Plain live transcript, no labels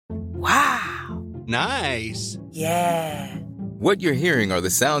Nice. Yeah. What you're hearing are the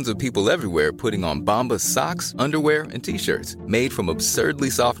sounds of people everywhere putting on Bombas socks, underwear, and T-shirts made from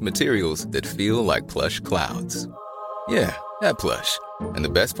absurdly soft materials that feel like plush clouds. Yeah, that plush. And the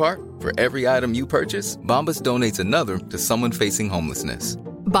best part? For every item you purchase, Bombas donates another to someone facing homelessness.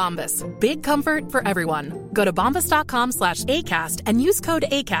 Bombas. Big comfort for everyone. Go to bombas.com/ACAST and use code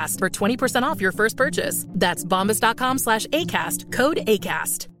ACAST for 20% off your first purchase. That's bombas.com/ACAST. Code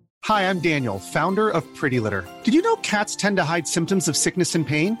ACAST. Hi, I'm Daniel, founder of Pretty Litter. Did you know cats tend to hide symptoms of sickness and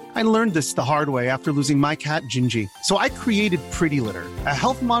pain? I learned this the hard way after losing my cat, Gingy. So I created Pretty Litter, a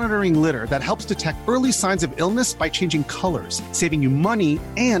health monitoring litter that helps detect early signs of illness by changing colors, saving you money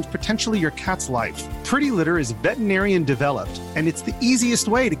and potentially your cat's life. Pretty Litter is veterinarian developed, and it's the easiest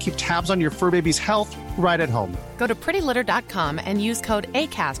way to keep tabs on your fur baby's health right at home. Go to prettylitter.com and use code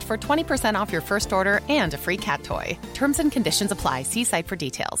ACAST for 20% off your first order and a free cat toy. Terms and conditions apply. See site for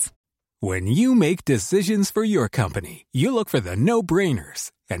details. When you make decisions for your company, you look for the no-brainers.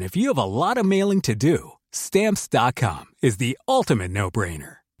 And if you have a lot of mailing to do, Stamps.com is the ultimate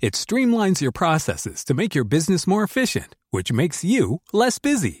no-brainer. It streamlines your processes to make your business more efficient, which makes you less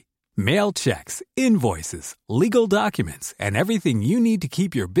busy. Mail checks, invoices, legal documents, and everything you need to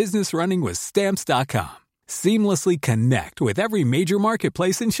keep your business running with Stamps.com. Seamlessly connect with every major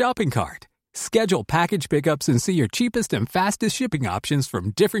marketplace and shopping cart. Schedule package pickups and see your cheapest and fastest shipping options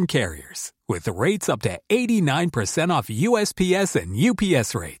from different carriers. With rates up to 89% off USPS and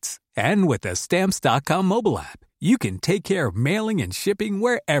UPS rates. And with the Stamps.com mobile app, you can take care of mailing and shipping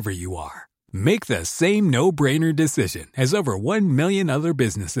wherever you are. Make the same no-brainer decision as over 1 million other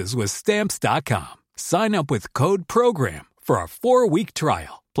businesses with Stamps.com. Sign up with code PROGRAM for a 4-week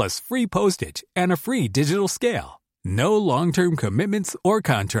trial, plus free postage and a free digital scale. No long-term commitments or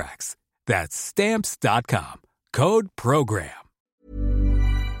contracts. That's Stamps.com. Code PROGRAM.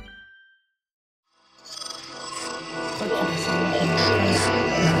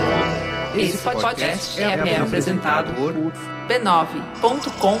 Esse podcast é apresentado por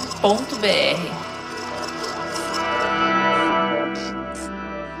b9.com.br.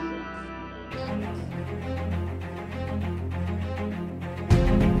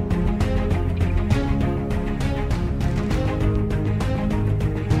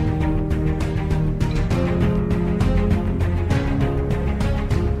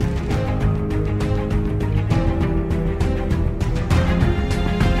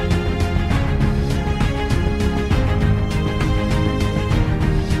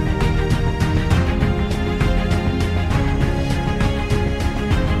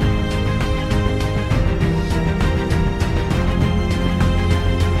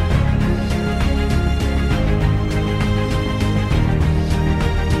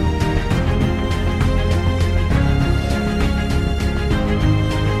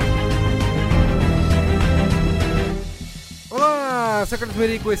 sou Carlos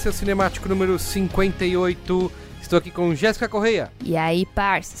Merigo, esse é o Cinemático número 58. Estou aqui com Jéssica Correia. E aí,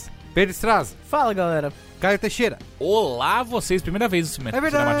 parças? Pedro Straz. Fala, galera. Caio Teixeira. Olá, vocês. Primeira vez no Cinemático. É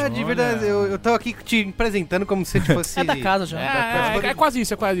verdade, verdade. Eu tô aqui te apresentando como se fosse... É da casa já. É quase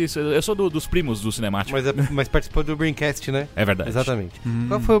isso, é quase isso. Eu sou dos primos do Cinemático. Mas participou do Braincast, né? É verdade. Exatamente.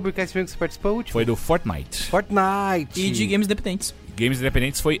 Qual foi o Braincast mesmo que você participou? O último? Foi do Fortnite. E de Games Independentes. Games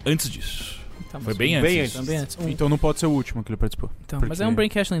Independentes foi antes disso. Tá, foi bem antes. Também antes. Então não pode ser o último que ele participou. Então, mas é um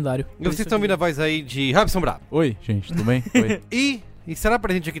Braincast lendário. E vocês estão ouvindo a voz aí de Robson Bravo. Oi, gente, tudo bem? Oi. E estará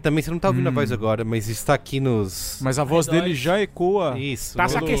presente aqui também, você não tá ouvindo a voz agora, mas está aqui nos... Mas a voz dele já ecoa. Isso. Tá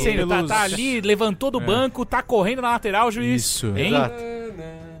se aquecendo, tá ali, levantou do banco, tá correndo na lateral, juiz. Isso. Hein? Exato.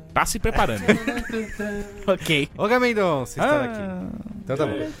 Tá se preparando. Ok. Olga Mendonça está aqui. Então tá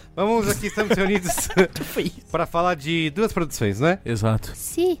bom. Vamos aqui, estamos reunidos para falar de duas produções, né? Exato.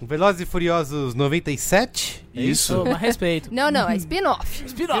 Sim. Velozes e Furiosos 97. Isso. Mas respeito. Não, é spin-off.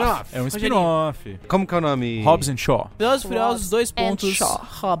 Spin-off. É um spin-off. Como que é o nome? Hobbs and Shaw. Velozes e Furiosos, dois pontos.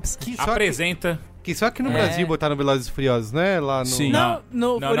 Hobbs. Apresenta. Que só aqui no Brasil botaram Velozes e Furiosos, né? Lá no... Sim.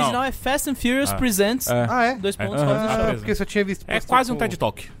 Não, o original é Fast and Furious Presents. É? Dois pontos, Hobbs and Shaw. Porque eu só tinha visto... É quase um TED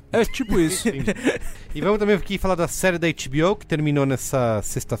Talk. É tipo isso. E vamos também aqui falar da série da HBO, que terminou nessa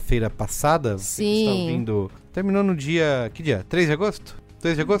sexta-feira passada. Sim. Vocês estão vindo... Terminou no dia... Que dia? 3 de agosto?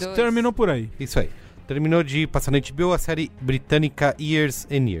 2 de agosto? Terminou por aí. Isso aí. Terminou de passar na HBO a série britânica Years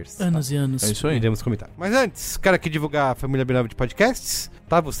and Years. Anos e anos. É isso aí. Iremos comentar. Mas antes, quero aqui divulgar a família B9 de podcasts,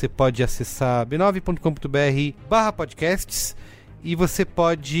 tá? Você pode acessar b9.com.br/podcasts e você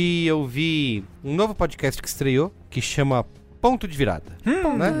pode ouvir um novo podcast que estreou, que chama Ponto de Virada.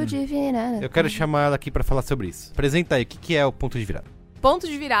 Ponto de virada. Eu quero chamar ela aqui pra falar sobre isso. Apresenta aí, o que é o Ponto de Virada? Ponto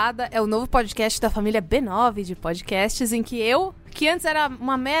de Virada é o novo podcast da família B9 de podcasts, em que eu, que antes era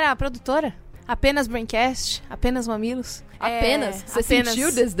uma mera produtora, Apenas Braincast, apenas Mamilos. Apenas? Você apenas... sentiu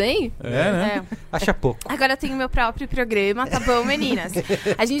o desdém? né? Acha pouco. Agora eu tenho meu próprio programa, tá bom, meninas?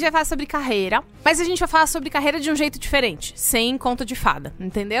 A gente vai falar sobre carreira, mas a gente vai falar sobre carreira de um jeito diferente, sem conto de fada,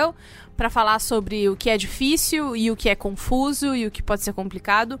 entendeu? Pra falar sobre o que é difícil e o que é confuso e o que pode ser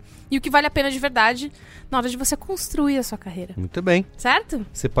complicado e o que vale a pena de verdade na hora de você construir a sua carreira. Muito bem. Certo?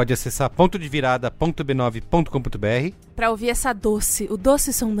 Você pode acessar pontodevirada.b9.com.br. Pra ouvir o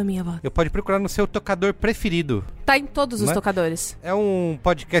doce som da minha voz. Eu pode procurar no seu tocador preferido. Tá em todos os tocadores. É um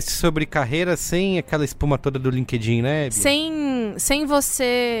podcast sobre carreira sem aquela espuma toda do LinkedIn, né, Bia? Sem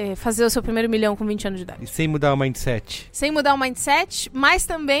você fazer o seu primeiro milhão com 20 anos de idade. E sem mudar o mindset. Sem mudar o mindset, mas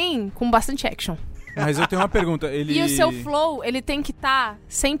também com bastante action. Mas eu tenho uma pergunta. E o seu flow, ele tem que estar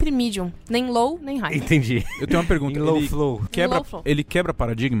sempre medium. Nem low, nem high. Entendi. Eu tenho uma pergunta. Em low flow. Ele quebra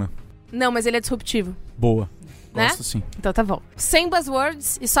paradigma? Não, mas ele é disruptivo. Boa. Né? Gosto sim. Então tá bom. Sem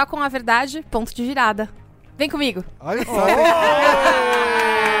buzzwords e só com a verdade, ponto de virada. Vem comigo. Olha só.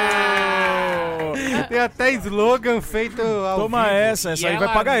 Tem até slogan feito ao Toma vivo. essa aí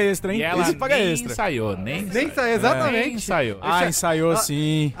vai pagar extra, hein? E ela Esse paga nem extra. ensaiou, nem ensaiou, exatamente. Nem ensaiou. Ensaiou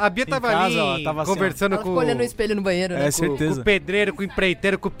sim. A Bia tava casa, ali ó, tava conversando Ela com... ficou olhando no espelho no banheiro, né? certeza. Com o pedreiro, com o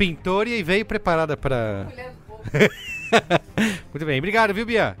empreiteiro, com o pintor e veio preparada pra... Muito bem, obrigado, viu,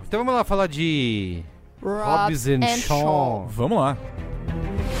 Bia? Então vamos lá falar de... Hobbs and Shaw. Vamos lá.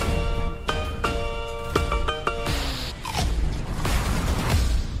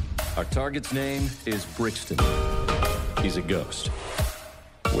 Our target's name is Brixton. He's a ghost.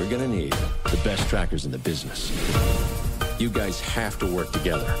 We're gonna need the best trackers in the business. You guys have to work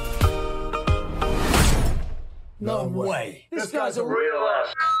together. No way. This guy's a real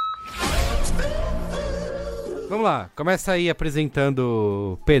ass. Vamos lá, começa aí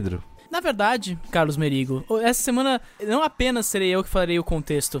apresentando Pedro. Na verdade, Carlos Merigo, essa semana não apenas serei eu que farei o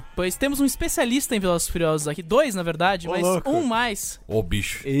contexto, pois temos um especialista em Velozes e Furiosos aqui, 2 na verdade, mas louco. um mais. Ô,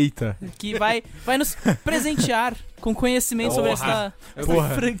 bicho. Eita. Que vai nos presentear com conhecimento sobre esta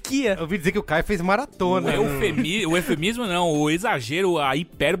franquia. Eu ouvi dizer que o Caio fez maratona. O eufemismo não, o exagero, a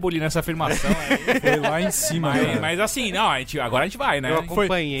hipérbole nessa afirmação. Foi lá em cima. Mas assim, não, agora a gente vai, né? Eu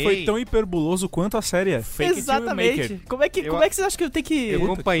acompanhei. Foi tão hiperbuloso quanto a série é. Fake Exatamente. Como é que vocês acham que eu tenho que... Eu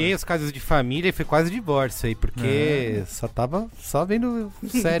acompanhei os casos de família e foi quase divórcio aí, porque só vendo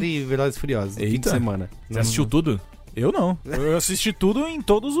série Velozes e Furiosos no fim de semana. Você assistiu tudo? Eu não. Eu assisti tudo em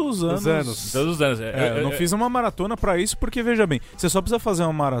todos os anos. Todos os anos. Eu não fiz uma maratona pra isso, porque, veja bem, você só precisa fazer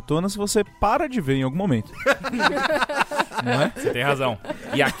uma maratona se você para de ver em algum momento. Não é? Você tem razão.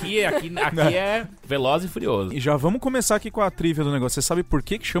 E aqui é Velozes e Furiosos. E já vamos começar aqui com a trivia do negócio. Você sabe por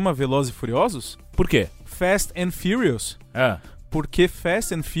que chama Velozes e Furiosos? Por quê? Fast and Furious. Porque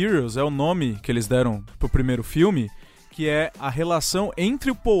Fast and Furious é o nome que eles deram pro primeiro filme, que é a relação entre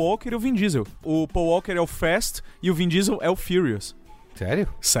o Paul Walker e o Vin Diesel. O Paul Walker é o Fast e o Vin Diesel é o Furious. Sério?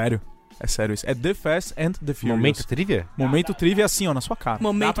 Sério. É sério isso. É The Fast and the Furious. Momento trivia? Momento trivia assim, ó, na sua cara.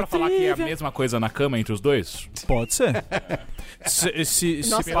 Dá pra falar que é a mesma coisa na cama entre os dois? Pode ser.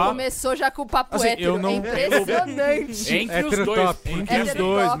 Nossa, começou já com o papo assim, hétero. É impressionante. Entre os dois. Entre os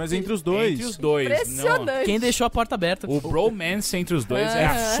dois, mas entre os dois. Entre os dois. Impressionante. Quem deixou a porta aberta? O bromance entre os dois é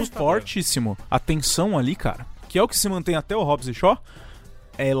assustador. Fortíssimo. A tensão ali, cara, que é o que se mantém até o Hobbs e Shaw,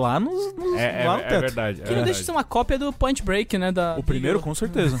 é lá no teto. É verdade. Que não deixa de ser uma cópia do Point Break, né? O primeiro, com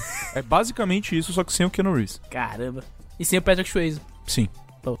certeza. É basicamente isso, só que sem o Keanu Reeves. Caramba. E sem o Patrick Swayze. Sim.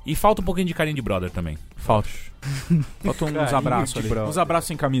 E falta um pouquinho de carinho de brother também. Falta uns abraços ali. Uns abraços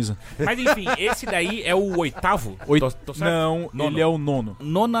sem camisa. Mas enfim, esse daí é o oitavo? Tô certo? Não, Nono. ele é o nono.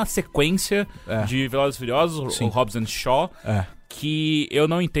 Nona sequência de Velozes e Furiosos, o Hobbs and Shaw. Que eu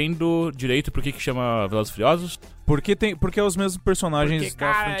não entendo direito por que chama Velozes e Furiosos. Porque é os mesmos personagens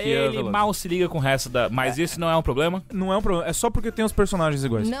da franquia ele Velozes. mal se liga com o resto da... Mas isso não é um problema? Não é um problema, é só porque tem os personagens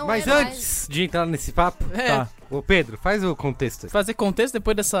iguais. Não Mas antes de entrar nesse papo, tá. Ô Pedro, faz o contexto. Fazer contexto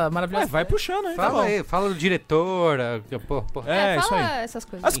depois dessa maravilhosa... Vai puxando aí. Fala aí, fala do diretor. Isso aí. Essas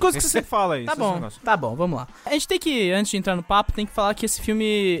coisas. As coisas que você fala aí. Tá bom, vamos lá. A gente tem que, antes de entrar no papo, tem que falar que esse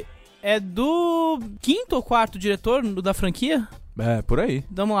filme é do quinto ou quarto diretor da franquia. É, por aí.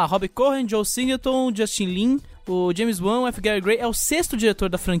 Vamos lá, Robbie Cohen, Joe Singleton, Justin Lin, o James Wan, o F. Gary Gray. É o sexto diretor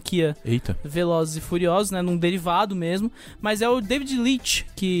da franquia Velozes e Furiosos, né, num derivado mesmo. Mas é o David Leitch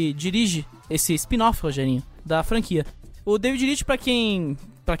que dirige esse spin-off, Rogerinho, da franquia. O David Leitch, pra quem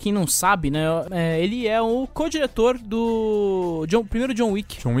não sabe, né, ele é o co-diretor do primeiro John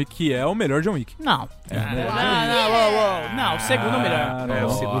Wick. John Wick que é o melhor John Wick. Não. Não, o segundo é o melhor.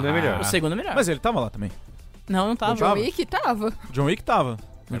 O segundo é melhor. O segundo é melhor. Mas ele tava lá também. Não tava. John Wick tava. John Wick tava.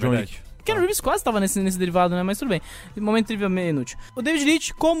 É verdade. Keanu Reeves quase tava nesse derivado, né? Mas tudo bem. Momento trivia meio inútil. O David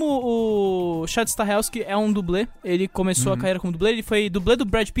Leitch, como o Chad Stahelski é um dublê, ele começou a carreira como dublê, ele foi dublê do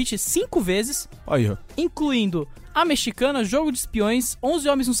Brad Pitt 5 vezes, incluindo A Mexicana, Jogo de Espiões, 11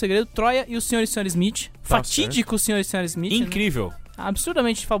 Homens no Segredo, Troia e o Sr. e Sra. Smith. Fatídico Sr. e Sra. Smith. Incrível. Né?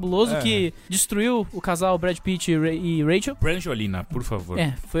 Absurdamente fabuloso, que destruiu o casal Brad Pitt e Rachel. Brangelina, por favor.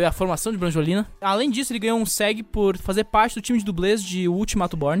 Foi a formação de Brangelina. Além disso, ele ganhou um SEG por fazer parte do time de dublês de O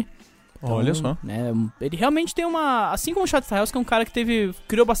Ultimato Borne. Então, olha só. Né, ele realmente tem uma... Assim como o Chad Stahelski, que é um cara que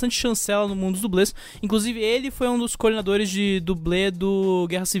criou bastante chancela no mundo dos dublês. Inclusive, ele foi um dos coordenadores de dublê do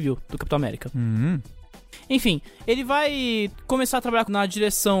Guerra Civil, do Capitão América. Enfim, ele vai começar a trabalhar na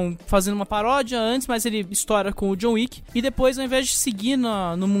direção fazendo uma paródia antes, mas ele estoura com o John Wick. E depois, ao invés de seguir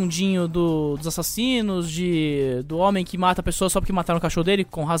no mundinho dos assassinos, do homem que mata a pessoa só porque mataram o cachorro dele,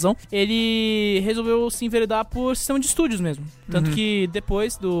 com razão, ele resolveu se enveredar por sistema de estúdios mesmo. Tanto que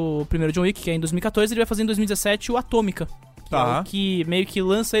depois do primeiro John Wick, que é em 2014, ele vai fazer em 2017 o Atômica. Que meio que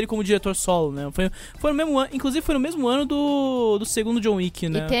lança ele como diretor solo, né? Foi no mesmo ano, inclusive foi no mesmo ano do segundo John Wick,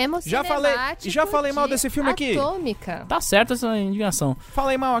 né? E temos já falei mal desse filme aqui. Atômica. Tá certo essa indignação.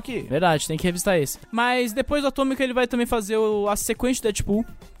 Falei mal aqui. Verdade, tem que revistar esse. Mas depois do Atômica ele vai também fazer a sequência de Deadpool,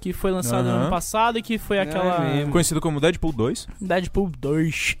 que foi lançado no ano passado e que foi aquela... Conhecido como Deadpool 2. Deadpool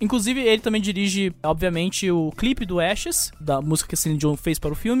 2. Inclusive, ele também dirige, obviamente, o clipe do Ashes, da música que a Celine Dion fez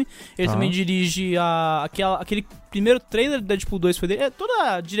para o filme. Ele também dirige aquele primeiro trailer do Deadpool 2 foi dele.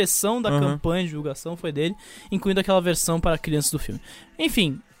 Toda a direção da campanha de divulgação foi dele, incluindo aquela versão para crianças do filme.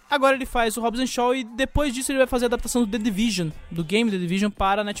 Enfim... Agora ele faz o Hobbs & Shaw e depois disso ele vai fazer a adaptação do The Division, do game The Division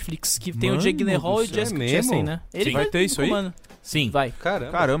para a Netflix, que tem o Jake Gyllenhaal e o Jessica Chastain, né? Ele vai ter isso aí? Sim. Vai.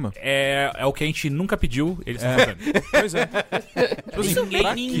 Caramba. É o que a gente nunca pediu, eles estão fazendo. Pois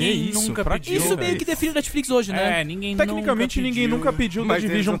é. Ninguém nunca pediu. Isso meio que define a Netflix hoje, né? Tecnicamente ninguém nunca pediu The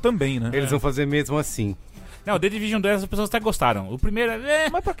Division também, né? Eles vão fazer mesmo assim. Não, The Division 2 as pessoas até gostaram. O primeiro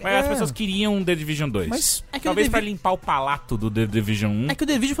mas as pessoas queriam The Division 2. Mas talvez pra limpar o palato do The Division 1. É que o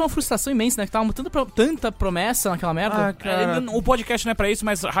The Division foi uma frustração imensa, né? Que tava tanta promessa naquela merda. O podcast não é pra isso,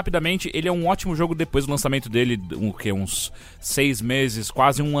 mas rapidamente, ele é um ótimo jogo depois do lançamento dele, uns 6 meses,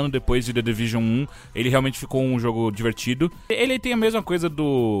 quase um ano depois de The Division 1. Ele realmente ficou um jogo divertido. Ele tem a mesma coisa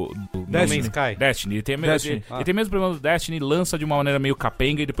do Destiny. Ele tem o mesmo problema do Destiny, lança de uma maneira meio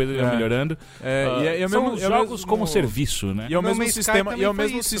capenga e depois ele vai melhorando. São jogos como serviço, né? E é o mesmo sistema,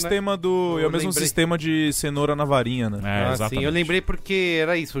 sistema de cenoura na varinha, né? Sim, eu lembrei porque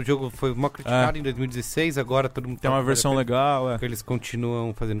era isso, o jogo foi mal criticado em 2016, agora todo mundo tem uma versão legal, que eles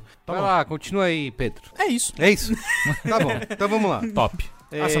continuam fazendo. Vai lá, continua aí, Pedro. É isso. Tá bom, então vamos lá. Top.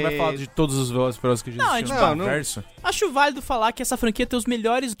 Você vai falar de todos os Velozes e Furiosos que existiam no universo? Acho válido falar que essa franquia tem os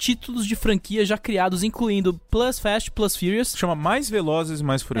melhores títulos de franquia já criados, incluindo Plus Fast, Plus Furious. Chama Mais Velozes e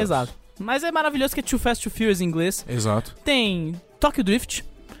Mais Furiosos. Exato. Mas é maravilhoso que é Too Fast, Too Furious em inglês. Exato. Tem Tokyo Drift.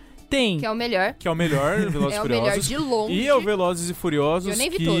 Que é o melhor. Velozes e Furiosos. É o melhor de longe. E é o Velozes e Furiosos eu nem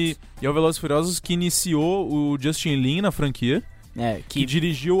vi todos. E é o Velozes e Furiosos que iniciou o Justin Lin na franquia. Que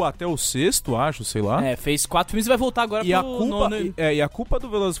dirigiu até o 6º, acho, sei lá. Fez 4 filmes e vai voltar agora pro nono. E a culpa do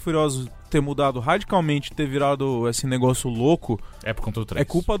Velozes e Furiosos ter mudado radicalmente, ter virado esse negócio louco... É por conta do 3. É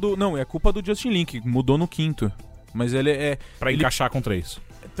culpa do Justin Lin, que mudou no 5º. Mas ele é... Pra encaixar com 3.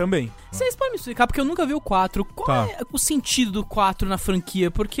 Também. Vocês podem me explicar, porque eu nunca vi o 4. Qual é o sentido do 4 na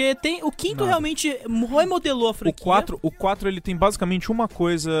franquia? Porque tem o 5º realmente remodelou a franquia. O 4 ele tem basicamente uma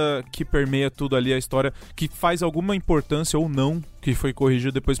coisa que permeia tudo ali, a história, que faz alguma importância ou não, que foi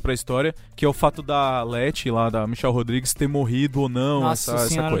corrigido depois pra história, que é o fato da Letty, lá, da Michelle Rodrigues, ter morrido ou não, essa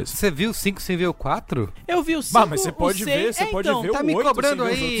coisa. Você viu o 5 sem ver o 4? Eu vi o 5, mas você pode ver, você pode ver o 8. Tá me cobrando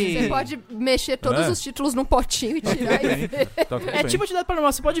aí. Você pode mexer todos os títulos num potinho e tirar e ver. É tipo atividade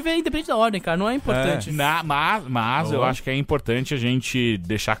paranormal, você pode ver independente da ordem, cara, não é importante. Mas eu acho que é importante a gente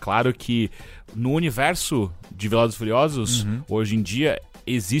deixar claro que no universo de Velozes e Furiosos, hoje em dia,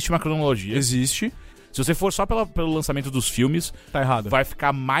 existe uma cronologia. Existe. Se você for só pelo lançamento dos filmes, tá errado. Vai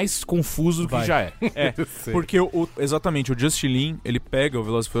ficar mais confuso do que já é. Porque exatamente, o Justin Lin, ele pega o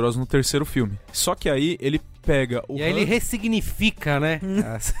Velozes e Furiosos no 3º filme. Só que aí ele pega o... E aí ele ressignifica, né?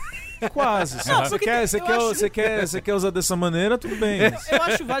 Quase. Você quer usar dessa maneira, tudo bem. Eu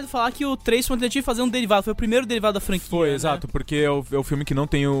acho válido falar que o 3 foi uma tentativa de fazer um derivado. Foi o primeiro derivado da franquia. Foi, exato. Porque é o filme que não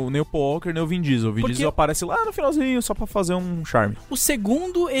tem nem o Paul Walker, nem o Vin Diesel. O Vin Diesel aparece lá no finalzinho só pra fazer um charme. O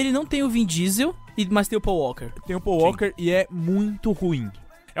segundo, ele não tem o Vin Diesel, mas tem o Paul Walker. Tem o Paul Walker e é muito ruim.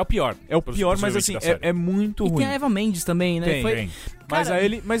 É o pior. É o pior, mas assim, é muito ruim. E tem a Eva Mendes também, né? Tem. Mas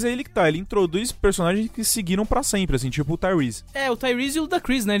aí ele que tá, ele introduz personagens que seguiram pra sempre, assim, tipo o Tyrese. O Tyrese e o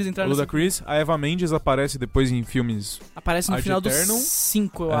Ludacris, né? Eles entraram o Ludacris, a Eva Mendes aparece depois em filmes... Aparece no final dos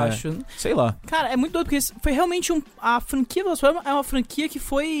 5, eu acho. Sei lá. Cara, é muito doido, porque foi realmente a franquia Velozes é uma franquia que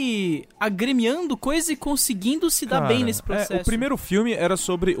foi agremiando coisas e conseguindo se dar bem nesse processo. O primeiro filme era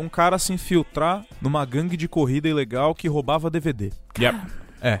sobre um cara se infiltrar numa gangue de corrida ilegal que roubava DVD.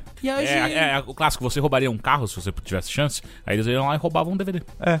 E hoje... o clássico, você roubaria um carro se você tivesse chance, aí eles iam lá e roubavam um DVD.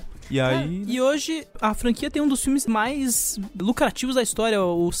 E hoje a franquia tem um dos filmes mais lucrativos da história,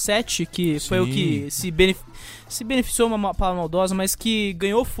 o 7, que foi o que se beneficiou, uma palavra maldosa, mas que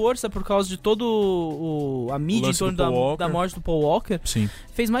ganhou força por causa de todo a mídia em torno da morte do Paul Walker. Sim.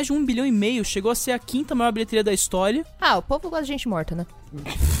 Fez mais de 1,5 bilhão, chegou a ser a 5ª maior bilheteria da história. O povo gosta de gente morta, né?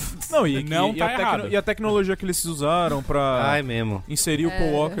 Não, e a tecnologia que eles usaram pra inserir o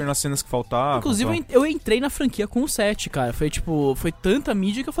Paul Walker nas cenas que faltavam. Inclusive, eu entrei na franquia com o 7, cara. Foi tanta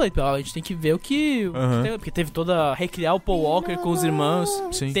mídia que eu falei, a gente tem que ver o que... Porque teve recriar o Paul Walker com os irmãos.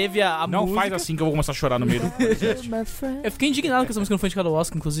 Sim. Teve a Não música. faz assim que eu vou começar a chorar no meio do... Eu fiquei indignado que essa música não foi indicada ao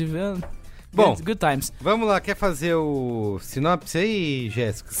Oscar, inclusive. Bom, good times. Vamos lá, quer fazer o sinopse aí,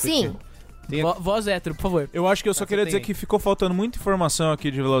 Jéssica? Sim. Voz hétero, por favor. Eu acho que eu só queria dizer que ficou faltando muita informação aqui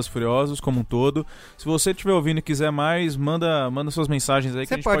de Velozes e Furiosos como um todo. Se você estiver ouvindo e quiser mais, manda suas mensagens aí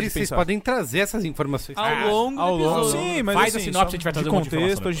que a gente pode pensar. Vocês podem trazer essas informações ao longo do episódio. Sim, mas faz assim, a sinopse, a gente vai trazer de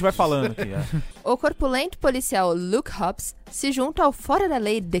contexto, a gente vai falando aqui. O corpulento policial Luke Hobbs se junta ao fora da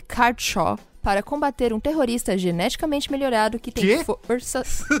lei Deckard Shaw para combater um terrorista geneticamente melhorado que tem força...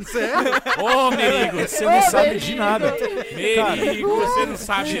 Sério? Ô, Merigo, você não sabe de nada. Merigo, você não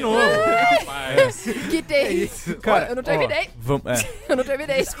sabe de novo, rapaz. Que tem... Cara, eu não terminei. Eu não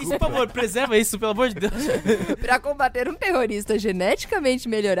terminei. Por favor, preserva isso, pelo amor de Deus. Para combater um terrorista geneticamente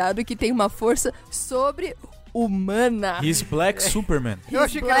melhorado que tem uma força sobre-humana. He's Black Superman. Eu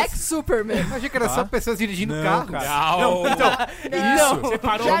achei que era só pessoas dirigindo carros. Não, Você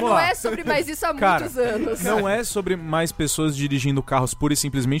parou, já não é sobre mais isso há muitos anos. Não é sobre mais pessoas dirigindo carros pura e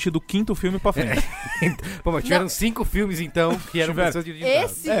simplesmente do 5º filme pra frente. Pô, mas tiveram 5 filmes então que eram pessoas dirigindo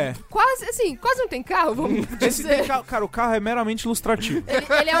carros. Esse quase não tem carro, vamos dizer. Cara, o carro é meramente ilustrativo.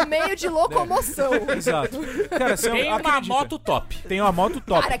 Ele é um meio de locomoção. Exato. Cara, tem uma moto top. Tem uma moto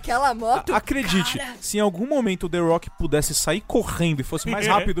top. Cara, aquela moto... Acredite, se em algum momento o The Rock pudesse sair correndo e fosse mais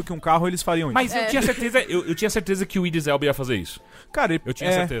rápido que um carro, eles fariam isso. Mas eu tinha certeza que o Idris Elba ia fazer isso. Cara, eu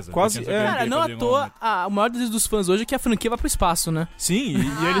tinha certeza. Quase. Cara, não à toa, o maior desejo dos fãs hoje é que a franquia vá pro espaço, né? Sim,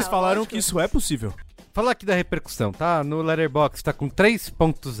 e eles falaram que isso é possível. Falar aqui da repercussão, tá? No Letterboxd tá com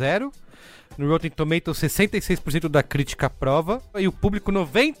 3.0. No Rotten Tomatoes, 66% da crítica aprova. E o público,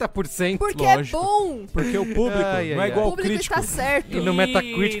 90%. Porque lógico. É bom. Porque o público não é igual o público está certo. E no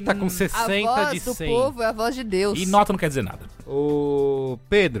Metacritic tá com 60 de 100. A voz do povo é a voz de Deus. E nota não quer dizer nada. Ô,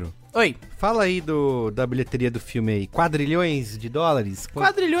 Pedro. Oi. Fala aí da bilheteria do filme aí. $4 trilhões?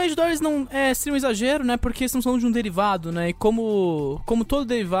 $4 não seria um exagero, né? Porque estamos falando de um derivado, né? E como todo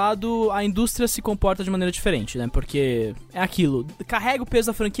derivado, a indústria se comporta de maneira diferente, né? Porque é aquilo. Carrega o peso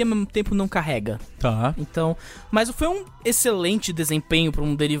da franquia, ao mesmo tempo não carrega. Tá. Então, mas foi um excelente desempenho para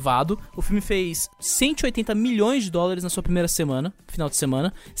um derivado. O filme fez $180 milhões na sua primeira semana, final de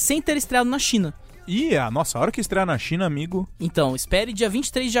semana, sem ter estreado na China. Nossa, a hora que estrear na China, amigo... Então, espere dia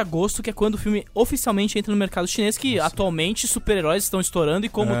 23 de agosto, que é quando o filme oficialmente entra no mercado chinês, que atualmente super-heróis estão estourando, e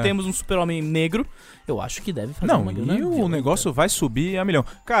como temos um super-homem negro, eu acho que deve fazer uma grana. E o negócio vai subir a milhão.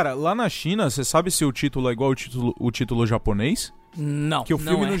 Cara, lá na China, você sabe se o título é igual o título japonês? Não. Que o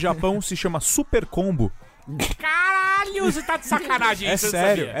filme no Japão se chama Super Combo. Caralho, você tá de sacanagem. É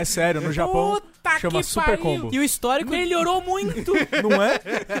sério, no Japão chama Super Combo. E o histórico melhorou muito. Não é?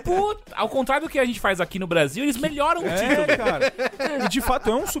 Puta, ao contrário do que a gente faz aqui no Brasil, eles melhoram o título. Cara. E de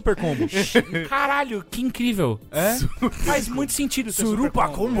fato é um Super Combo. Caralho, que incrível. Faz muito sentido. Surupa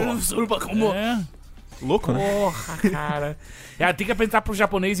Combo. Surupa Combo. Louco, né? Porra, cara. Tem que apresentar pro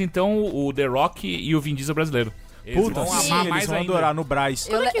japonês, então, o The Rock e o Vin Diesel brasileiro. Puta, sim, eles vão adorar no Braz.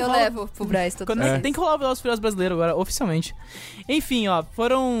 Eu levo pro Braz. Tem que rolar o Velozes e Furiosos brasileiro agora, oficialmente. Enfim,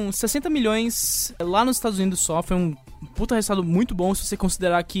 foram 60 milhões lá nos Estados Unidos só. Foi um puta resultado muito bom se você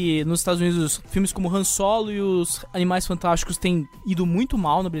considerar que nos Estados Unidos filmes como Han Solo e os Animais Fantásticos têm ido muito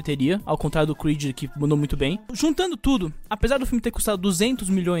mal na bilheteria, ao contrário do Creed, que mandou muito bem. Juntando tudo, apesar do filme ter custado 200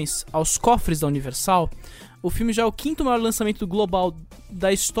 milhões aos cofres da Universal, o filme já é o 5º maior lançamento global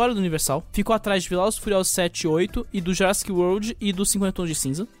da história do Universal. Ficou atrás de Velozes e Furiosos 7 e 8 e do Jurassic World e do 50 Tons de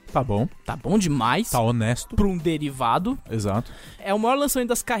Cinza. Tá bom. Tá bom demais. Tá honesto. Pra um derivado. Exato. É o maior lançamento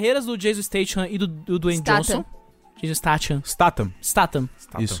das carreiras do Jason Statham e do Dwayne Johnson. Jason Statham. Statham.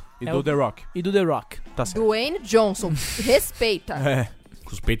 Isso. E do The Rock. E do The Rock. Tá certo. Dwayne Johnson. Respeita.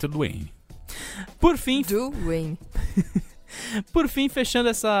 Suspeita do Wayne. Por fim... Dwayne. Por fim, fechando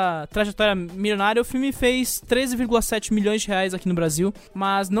essa trajetória milionária, o filme fez 13,7 milhões de reais aqui no Brasil,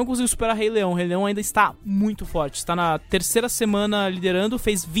 mas não conseguiu superar Rei Leão. Rei Leão ainda está muito forte, está na terceira semana liderando,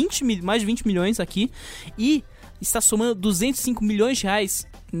 fez mais de 20 milhões aqui e está somando 205 milhões de reais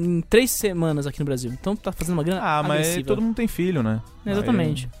em 3 semanas aqui no Brasil. Então tá fazendo uma grana agressiva. Mas todo mundo tem filho, né?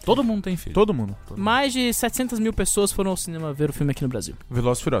 Exatamente. Todo mundo tem filho. Todo mundo. Mais de 700 mil pessoas foram ao cinema ver o filme aqui no Brasil.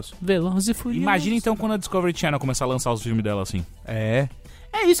 Velozes e Furiosos. Velozes e Furiosos. Imagina então quando a Discovery Channel começar a lançar os filmes dela assim. É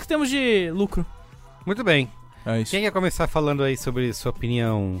isso que temos de lucro. Muito bem. É isso. Quem quer começar falando aí sobre sua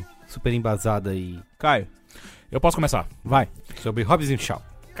opinião super embasada e... Caio. Eu posso começar? Vai. Sobre Hobbs e Shaw.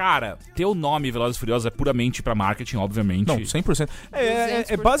 Cara, teu nome Velozes e Furiosos é puramente pra marketing, obviamente. Não, 100%.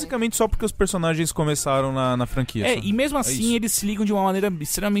 É basicamente só porque os personagens começaram na franquia. E mesmo assim eles se ligam de uma maneira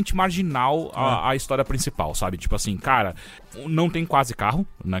extremamente marginal à história principal, sabe? Tipo assim, cara, não tem quase carro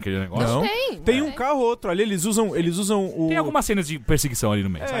naquele negócio. Não. Tem um carro ou outro ali, eles usam o... Tem algumas cenas de perseguição ali no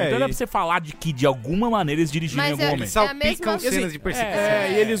meio, sabe? Então dá pra você falar de que de alguma maneira eles dirigiram em algum momento. Eles salpicam cenas de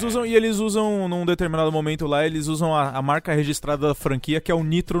perseguição. E eles usam, num determinado momento lá, eles usam a marca registrada da franquia, que é o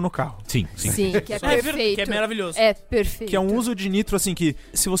nitro no carro. Sim, que é perfeito. Que é maravilhoso. É perfeito. Que é um uso de nitro, assim, que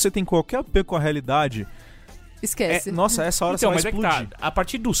se você tem qualquer apego com a realidade... Esquece. Nossa, essa hora então, você vai explodir. É que tá, a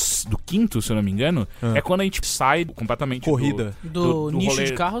partir do quinto, se eu não me engano, é quando a gente sai completamente corrida. Do nicho rolê,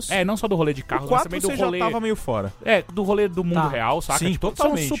 de carros. Não só do rolê de carros, mas também do rolê... já tava meio fora. Do rolê do mundo real, saca? Sim, tipo,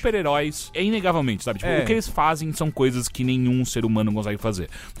 totalmente. São super-heróis, inegavelmente, sabe? Tipo, o que eles fazem são coisas que nenhum ser humano consegue fazer.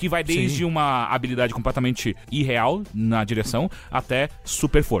 Que vai desde uma habilidade completamente irreal na direção até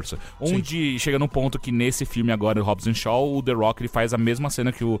super força. Onde chega num ponto que nesse filme agora, o Hobbs and Shaw, o The Rock ele faz a mesma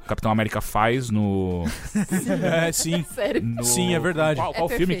cena que o Capitão América faz no... Sim. Sério? Sim, é verdade. Qual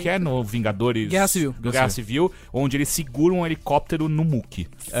filme que é no Vingadores? Guerra Civil, onde eles seguram um helicóptero no muque.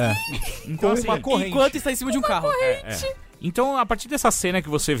 Então, uma corrente. Enquanto está em cima de um carro. Então, a partir dessa cena que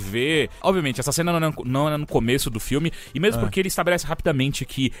você vê... Obviamente, essa cena não é no começo do filme, e mesmo porque ele estabelece rapidamente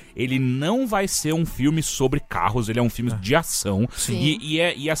que ele não vai ser um filme sobre carros, ele é um filme de ação. Sim.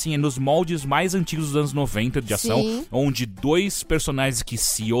 E assim, é nos moldes mais antigos dos anos 90 de ação, onde dois personagens que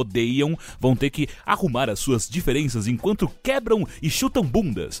se odeiam vão ter que arrumar as suas diferenças enquanto quebram e chutam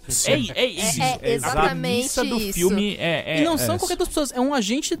bundas. É exatamente a premissa do filme E não são qualquer duas pessoas, é um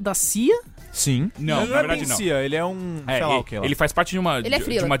agente da CIA... Sim. Não, na verdade não. Ele é um... ele faz parte de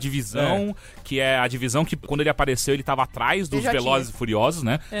uma divisão, que é a divisão que, quando ele apareceu, ele tava atrás dos Velozes e Furiosos,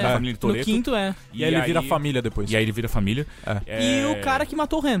 né? Da família de Toretto. No quinto, E aí ele vira família depois. E aí ele vira família. E o cara que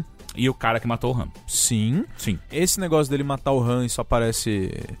matou o Han. E o cara que matou o Han. Sim. Esse negócio dele matar o Han, isso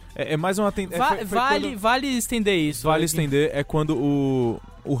aparece... É mais uma... Vale estender isso. Vale estender. É quando o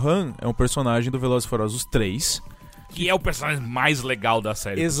Han é um personagem do Velozes e Furiosos 3... Que é o personagem mais legal da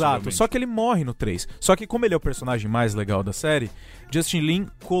série. Exato, só que ele morre no 3. Só que como ele é o personagem mais legal da série, Justin Lin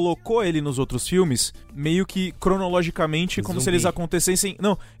colocou ele nos outros filmes meio que cronologicamente, como se eles acontecessem...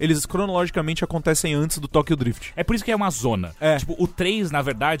 Não, eles cronologicamente acontecem antes do Tokyo Drift. É por isso que é uma zona. Tipo, o 3, na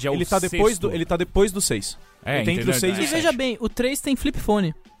verdade, é ele o tá depois sexto. Ele tá depois do 6. Tem entre o 6 e o 7. E veja bem, o 3 tem flip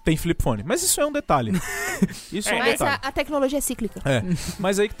phone. Tem flip phone. Mas isso é um detalhe. Mas a tecnologia é cíclica.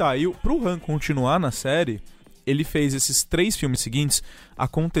 Mas aí que tá. E pro Han continuar na série... Ele fez esses 3 filmes seguintes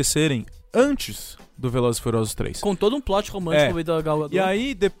acontecerem antes do Velozes e Furiosos 3. Com todo um plot romântico da Gal Gadot. E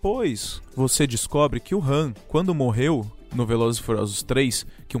aí, depois, você descobre que o Han, quando morreu no Velozes e Furiosos 3,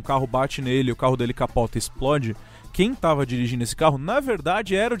 que um carro bate nele, o carro dele capota e explode, quem tava dirigindo esse carro, na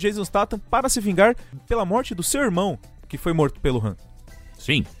verdade, era o Jason Statham para se vingar pela morte do seu irmão, que foi morto pelo Han.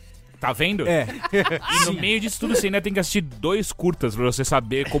 Sim. Tá vendo? E no meio disso tudo você ainda tem que assistir 2 curtas pra você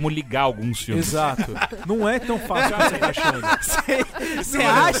saber como ligar alguns filmes. Exato. Não é tão fácil quanto você tá achando. Você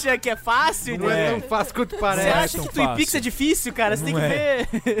acha que é fácil? Não é tão fácil quanto parece. Você acha que Twin Peaks é difícil, cara? Você tem que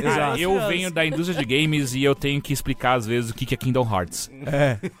ver. Cara, eu venho da indústria de games e eu tenho que explicar às vezes o que é Kingdom Hearts.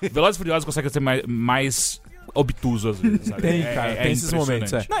 Velozes e Furiosos consegue ser mais obtuso às vezes, sabe? Tem, cara, tem esses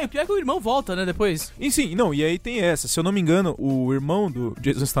momentos. Não, e o pior é que o irmão volta, né, depois. E aí tem essa. Se eu não me engano, o irmão do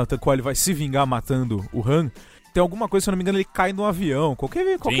Jason Statham, qual ele vai se vingar matando o Han, tem alguma coisa, se eu não me engano, ele cai num avião.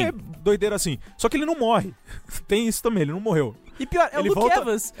 Qualquer doideira assim. Só que ele não morre. Tem isso também, ele não morreu. E pior, é o Luke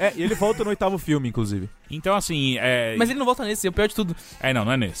Evans. E ele volta no 8º filme, inclusive. Então, assim... Mas ele não volta nesse, é o pior de tudo.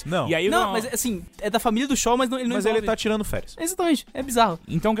 Não é nesse. Não. E aí, mas assim, é da família do Shaw, mas ele não Mas envolve. ele tá tirando férias. Exatamente, é bizarro.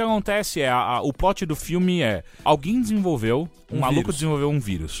 Então o que acontece é, o plot do filme é, alguém desenvolveu, um maluco vírus. desenvolveu um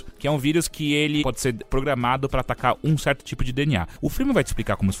vírus, que é um vírus que ele pode ser programado pra atacar um certo tipo de DNA. O filme vai te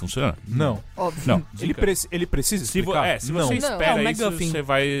explicar como isso funciona? Não. Óbvio. Não. Ele precisa explicar? Se você espera isso, você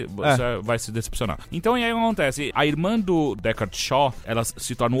vai se decepcionar. Então, e aí o que acontece? A irmã do Deckard Shaw, ela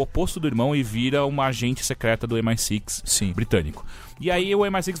se torna o oposto do irmão e vira uma agente secreta do MI6 britânico. E aí o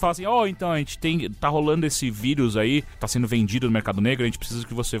MI6 fala assim, então a gente tá rolando esse vírus aí, tá sendo vendido no mercado negro, a gente precisa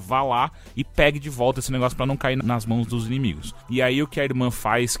que você vá lá e pegue de volta esse negócio pra não cair nas mãos dos inimigos. E aí o que a irmã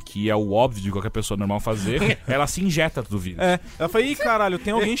faz, que é o óbvio de qualquer pessoa normal fazer, ela se injeta do vírus. Ela fala, ih, caralho,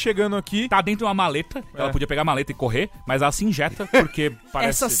 tem alguém chegando aqui. Tá dentro de uma maleta, ela podia pegar a maleta e correr, mas ela se injeta porque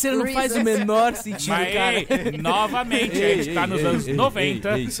parece... Essa cena não faz o menor sentido, cara. Novamente, a gente tá nos anos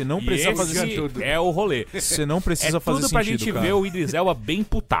 90. Você não precisa fazer sentido. É o rolê. Você não precisa fazer sentido, tudo pra gente ver o Idris Elba bem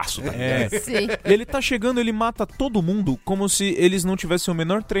putaço, tá? Sim. Ele tá chegando, ele mata todo mundo como se eles não tivessem o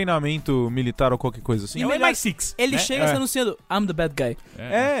menor treinamento militar ou qualquer coisa assim. E o MI6. Ele chega se anunciando, I'm the bad guy.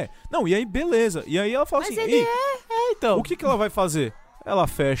 Não, e aí beleza. E aí ela fala Mas assim, ele então. o que ela vai fazer? Ela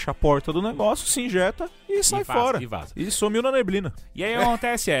fecha a porta do negócio, se injeta e sai fora. E vaza. E sumiu na neblina. E aí o que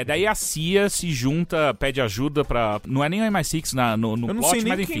acontece daí a CIA se junta, pede ajuda pra... Não é nem o MI6 no Eu não plot, sei nem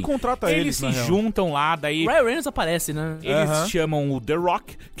mas enfim. quem contrata eles se juntam lá, daí... Ryan Reynolds aparece, né? Eles chamam o The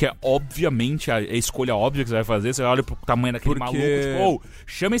Rock, que é obviamente a escolha óbvia que você vai fazer. Você olha pro tamanho daquele maluco, tipo,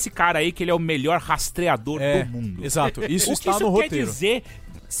 chama esse cara aí que ele é o melhor rastreador do mundo. Exato, isso o está que no isso quer roteiro. dizer...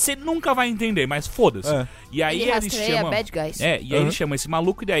 Você nunca vai entender, mas foda-se. E aí Ele eles rastreia chamam... bad guys. E aí eles chamam esse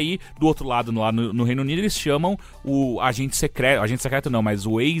maluco, e daí, do outro lado, lá no Reino Unido, eles chamam o agente secreto... Agente secreto não, mas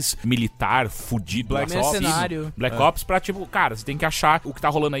o ex-militar fudido. Black Ops, pra tipo, cara, você tem que achar o que tá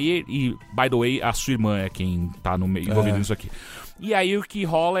rolando aí. E, by the way, a sua irmã é quem tá no meio envolvido nisso aqui. E aí o que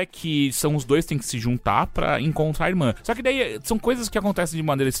rola é que são os dois que tem que se juntar pra encontrar a irmã. Só que daí são coisas que acontecem de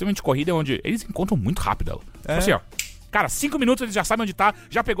maneira extremamente corrida, onde eles encontram muito rápido ela. Tipo assim, ó. Cara, 5 minutos eles já sabem onde tá,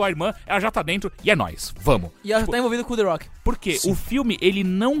 já pegou a irmã, ela já tá dentro e é nóis. Vamos. E ela tá envolvida com o The Rock. Porque o filme, ele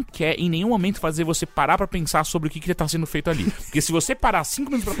não quer em nenhum momento fazer você parar pra pensar sobre o que tá sendo feito ali. Porque se você parar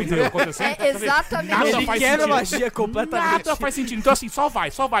 5 minutos pra pensar o que tá acontecendo... exatamente. Nada faz sentido. Magia completamente. Nada faz sentido. Então assim, só vai,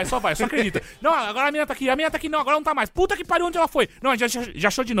 só acredita. Não, agora a mina tá aqui, não, agora não tá mais. Puta que pariu, onde ela foi? Não, a gente já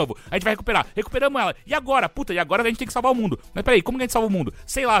achou de novo. A gente vai recuperar. Recuperamos ela. E agora? E agora a gente tem que salvar o mundo. Mas peraí, como que a gente salva o mundo?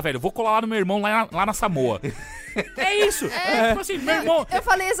 Sei lá, velho, vou colar lá no meu irmão, lá na Samoa. É isso. Tipo assim, meu irmão... Eu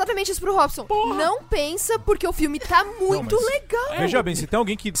falei exatamente isso pro Robson. Não pensa, porque o filme tá muito legal. Veja bem, se tem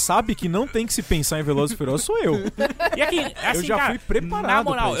alguém que sabe que não tem que se pensar em Velozes e Furiosos, sou eu. E aqui, assim, eu já fui preparado. Na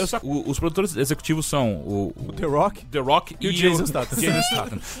moral, os produtores executivos são o The Rock e o Jason Statham.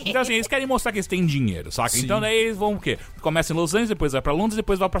 Então assim, eles querem mostrar que eles têm dinheiro, saca? Sim. Então daí eles vão o quê? Começa em Los Angeles, depois vai pra Londres,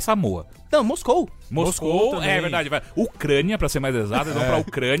 depois vai pra Samoa. Não, Moscou é verdade. Vai. Ucrânia, pra ser mais exato, eles vão pra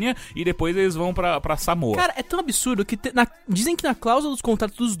Ucrânia e depois eles vão pra Samoa. Cara, é tão absurdo que dizem que na cláusula dos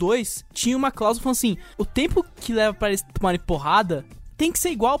contratos dos dois tinha uma cláusula falando assim, o tempo que leva pra eles tomarem porrada tem que ser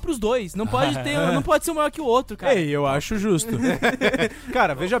igual pros dois. Não pode não pode ser um maior que o outro, cara. Ei, eu acho justo.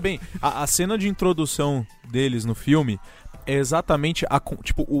 Cara, veja bem, a cena de introdução deles no filme é exatamente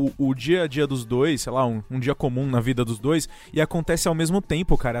o dia a dia dos dois, sei lá, um dia comum na vida dos dois, e acontece ao mesmo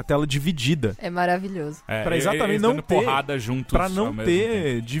tempo, cara, a tela dividida. É maravilhoso. Pra exatamente eles não dando ter porrada juntos. Pra não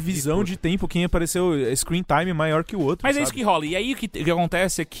ter divisão de tempo, quem apareceu screen time maior que o outro. Mas sabe? é isso que rola. E aí o que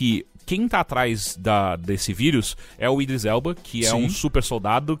acontece é que quem tá atrás desse vírus é o Idris Elba, que é um super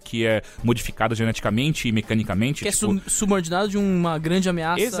soldado, que é modificado geneticamente e mecanicamente. Que é subordinado de uma grande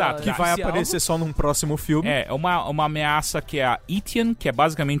ameaça. Exato. Que vai aparecer só num próximo filme. É uma ameaça que é a Etienne, que é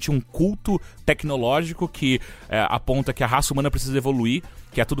basicamente um culto tecnológico que aponta que a raça humana precisa evoluir,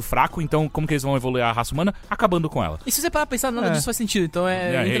 que é tudo fraco, então como que eles vão evoluir a raça humana? Acabando com ela. E se você parar pra pensar, nada disso faz sentido, então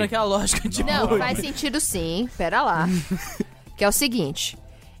entra naquela lógica de... Não, faz sentido sim, pera lá. Que é o seguinte...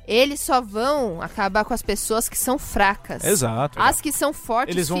 Eles só vão acabar com as pessoas que são fracas. Exato. As que são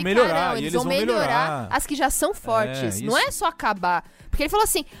fortes eles vão ficarão. melhorar. Eles vão melhorar as que já são fortes. Não é só acabar. Porque ele falou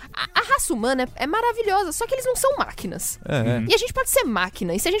assim, a raça humana é maravilhosa, só que eles não são máquinas. E a gente pode ser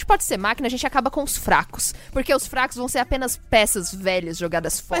máquina. E se a gente pode ser máquina, a gente acaba com os fracos. Porque os fracos vão ser apenas peças velhas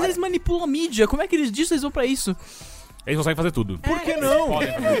jogadas fora. Mas eles manipulam a mídia. Como é que eles dizem eles vão pra isso? Eles conseguem fazer tudo. Por que não?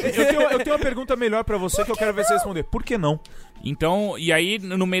 Eu tenho uma pergunta melhor pra você que eu quero ver você responder. Por que não? Então, e aí,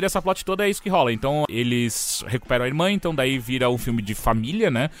 no meio dessa plot toda, é isso que rola. Então, eles recuperam a irmã, então daí vira um filme de família,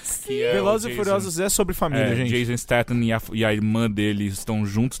 né? Que é Velozes e Furiosos é sobre família, gente. Jason Statham e a irmã dele estão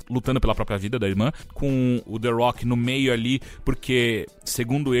juntos, lutando pela própria vida da irmã, com o The Rock no meio ali, porque,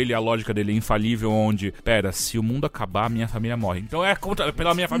 segundo ele, a lógica dele é infalível, onde, pera, se o mundo acabar, minha família morre. Então é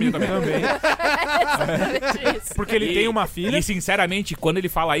pela minha família também. Porque ele tem uma filha. E, sinceramente, quando ele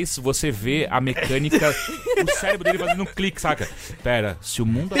fala isso, você vê a mecânica, o cérebro dele fazendo um clique, saca? Pera, se o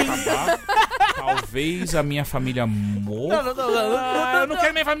mundo acabar, talvez a minha família morra. Não, eu não quero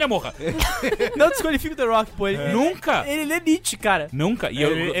que minha família morra. Não desqualifica o The Rock, pô. Nunca. Ele lê Nietzsche, cara. Nunca. E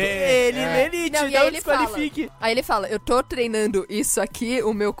ele lê Nietzsche, não desqualifique. Aí ele fala, eu tô treinando isso aqui,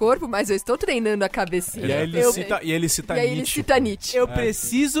 o meu corpo, mas eu estou treinando a cabecinha. E aí ele cita Nietzsche. Eu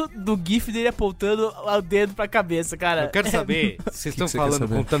preciso do gif dele apontando o dedo pra cabeça, cara. Eu quero saber, vocês estão falando,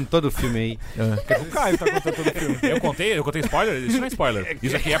 contando todo o filme aí. O Caio tá contando todo o filme. Eu contei spoiler? Isso não é spoiler.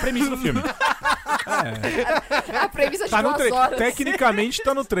 Isso aqui é a premissa do filme. A premissa de tá 2 horas. Tecnicamente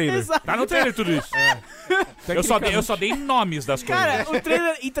tá no trailer. Exato. Tá no trailer tudo isso. Eu só dei nomes das coisas. Cara, o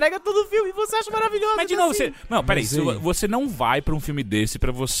trailer entrega todo o filme e você acha maravilhoso. Mas de novo, peraí, você não vai pra um filme desse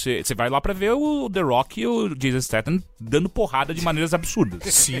pra você... Você vai lá pra ver o The Rock e o Jason Statham dando porrada de maneiras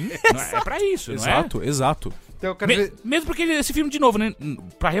absurdas. Sim. É pra isso, não é? Exato. Então, mesmo porque esse filme, de novo, né,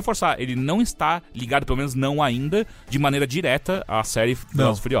 pra reforçar, ele não está ligado, pelo menos não ainda, de maneira direta à série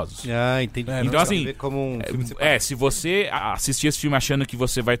Velozes e Furiosos. Ah, entendi. Então, assim, como um filme se você assistir esse filme achando que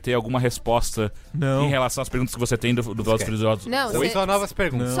você vai ter alguma resposta em relação às perguntas que você tem do Velozes e Furiosos... Não, só novas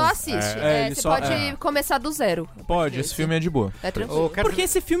perguntas. Só assiste. Você pode começar do zero. Pode, esse filme é de boa. É tranquilo. Porque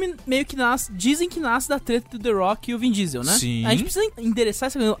esse filme meio que dizem que nasce da treta do The Rock e o Vin Diesel, né? Sim. A gente precisa endereçar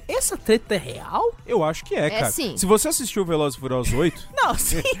essa treta é real? Eu acho que cara. Sim. Se você assistiu Velozes e Furiosos 8... Não,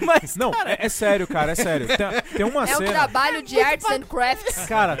 sim, mas... Não, cara... é sério, cara, é sério. Tem uma cena... É um trabalho de arts and crafts.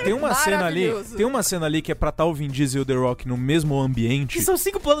 Cara, tem uma cena ali que é pra estar o Vin Diesel e o The Rock no mesmo ambiente. Que são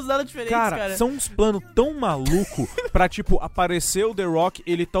 5 planos nada diferentes, cara. São uns planos tão malucos pra, tipo, aparecer o The Rock,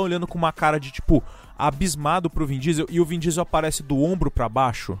 ele tá olhando com uma cara de, tipo, abismado pro Vin Diesel e o Vin Diesel aparece do ombro pra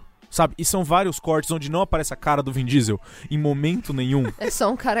baixo. Sabe? E são vários cortes onde não aparece a cara do Vin Diesel em momento nenhum. É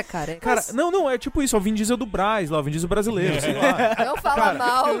só um cara a cara. Cara, não, é tipo isso, é o Vin Diesel do Braz lá, o Vin Diesel brasileiro, sei lá. Não fala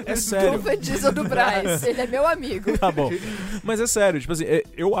mal do Vin Diesel do Braz, ele é meu amigo. Tá bom. Mas é sério, tipo assim,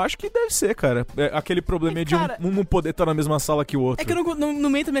 eu acho que deve ser, cara. Aquele problema de um poder estar na mesma sala que o outro. É que não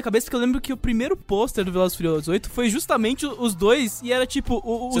me entra na minha cabeça, porque eu lembro que o primeiro pôster do Velozes e Furiosos 8 foi justamente os dois, e era tipo,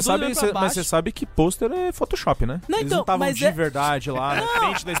 os dois olhando pra baixo. Mas você sabe que pôster é Photoshop, né? Não, eles não estavam de verdade lá na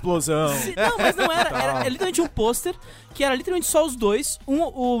frente da explosão. Não, mas não era. Era literalmente um pôster que era literalmente só os dois.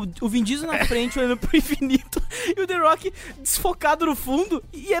 O Vin Diesel na frente, olhando pro infinito, e o The Rock desfocado no fundo.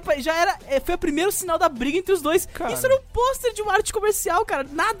 E foi o primeiro sinal da briga entre os dois. Cara. Isso era um pôster de uma arte comercial, cara.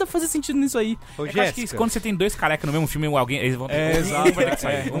 Nada fazia sentido nisso aí. Eu acho que quando você tem dois carecas no mesmo filme, eles vão ter exato, vai ter que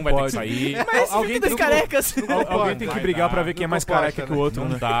sair. Um vai ter que sair. Mas alguém tem dois carecas. Alguém tem que brigar pra ver quem é mais careca que o outro.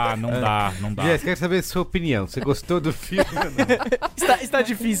 Não dá. Jéssica, quero saber a sua opinião. Você gostou do filme ou não? Está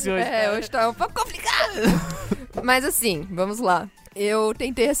difícil hoje. Hoje tá um pouco complicado. Mas assim, vamos lá. Eu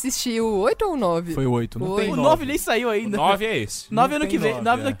tentei assistir o 8 ou o 9? Foi o 8, não tem 9. O 9 nem saiu ainda. O 9 é esse. 9 ano que vem.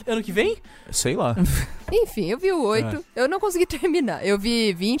 9 ano que vem? Sei lá. Enfim, eu vi o 8, eu não consegui terminar. Eu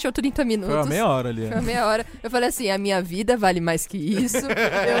vi 20 ou 30 minutos. Foi uma meia hora ali. Foi uma meia hora. Eu falei assim, a minha vida vale mais que isso.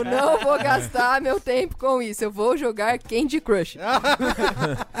 Eu não vou gastar meu tempo com isso. Eu vou jogar Candy Crush.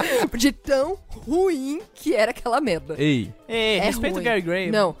 De tão ruim que era aquela merda. Ei, respeita o Gary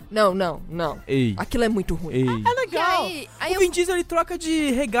Gray. Não. Ei. Aquilo é muito ruim. Ei. É legal. O Vin Diesel, ele troca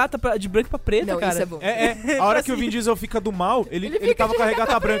de regata de branco pra preta, cara. Isso é bom. A hora que o Vin Diesel fica do mal, ele tava com a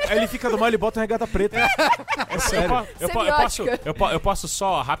regata branca. Aí ele fica do mal, ele bota a regata preta. É sério. Eu posso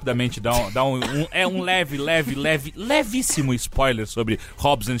só rapidamente dar um levíssimo spoiler sobre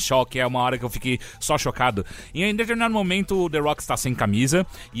Hobbs and Shaw, que é uma hora que eu fiquei só chocado. E em determinado momento o The Rock está sem camisa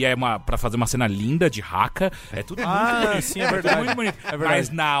e pra fazer uma cena linda de raca. É tudo muito bonito. Sim, é verdade. Muito bonito. É verdade. Mas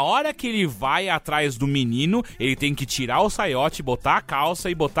na hora que ele vai atrás do menino, ele tem que tirar o saiote, botar a calça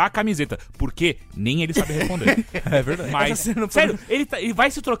e botar a camiseta. Porque nem ele sabe responder. É verdade. Mas, sério, ele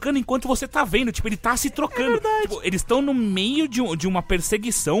vai se trocando enquanto você tá vendo. Tipo, ele tá se trocando. Tipo, eles estão no meio de uma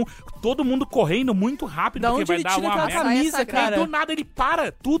perseguição, todo mundo correndo muito rápido, da porque onde vai dar uma merda. Camisa, cara? E do nada ele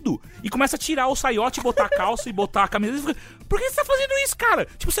para tudo e começa a tirar o saiote, botar a calça e botar a camiseta. Por que você tá fazendo isso, cara?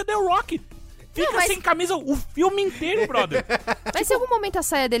 Tipo, você deu Rock. Fica sem camisa o filme inteiro, brother. Mas se em algum momento a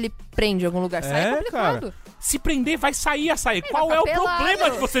saia dele prende em algum lugar, sai é complicado. Cara. Se prender, vai sair a sair. Ele Qual vai é o ficar problema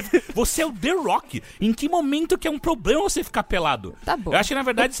pelado. de você... Você é o The Rock. Em que momento que é um problema você ficar pelado? Tá bom. Eu acho que, na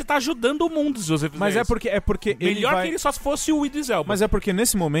verdade, você tá ajudando o mundo se você fizer Mas isso. é porque ele Melhor vai... que ele só fosse o Idris Elba. Mas é porque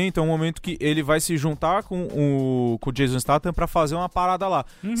nesse momento é um momento que ele vai se juntar com o Jason Statham pra fazer uma parada lá.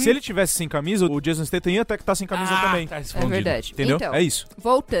 Se ele tivesse sem camisa, o Jason Statham ia até que tá sem camisa também. Tá É escondido. verdade. Entendeu? Então, É isso.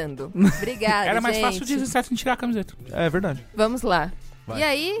 voltando. Obrigada, Era mais fácil o gente. Jason Statham tirar a camiseta. É verdade. Vamos lá. Vai. E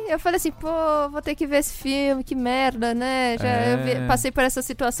aí, eu falei assim, pô, vou ter que ver esse filme, que merda, né? Passei por essa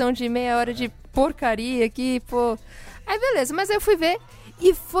situação de meia hora de porcaria aqui, pô. Aí, beleza, mas aí eu fui ver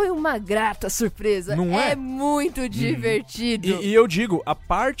e foi uma grata surpresa. Não é? É muito divertido. E eu digo, a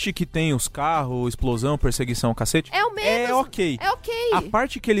parte que tem os carros, explosão, perseguição, cacete, É o menos. é ok. É ok. A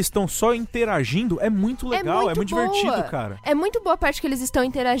parte que eles estão só interagindo é muito legal, é muito boa. divertido, cara. É muito boa a parte que eles estão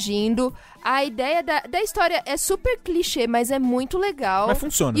interagindo. A ideia da história é super clichê, mas é muito legal. Mas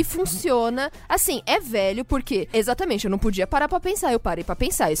funciona. E funciona. Assim, é velho porque, exatamente, eu não podia parar pra pensar. Eu parei pra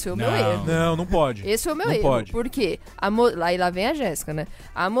pensar, esse foi o meu erro. Não pode. Esse foi o meu Não erro. pode. Por quê? Lá vem a Jéssica, né?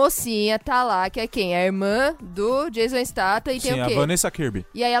 A mocinha tá lá, que é quem? A irmã do Jason Statham e Sim, tem o a quê? Vanessa Kirby.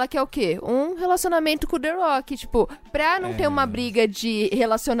 E aí ela quer o quê? Um relacionamento com o The Rock. Tipo, pra não ter uma briga de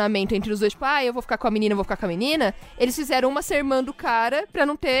relacionamento entre os dois, tipo, eu vou ficar com a menina, eu vou ficar com a menina, eles fizeram uma ser irmã do cara pra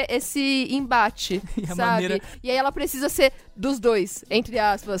não ter esse embate, E a sabe? maneira- E aí ela precisa ser dos dois, entre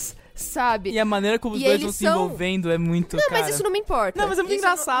aspas, sabe? E a maneira como os E dois eles vão se são- envolvendo é muito, Não, cara... mas isso não me importa. Não, mas é muito Isso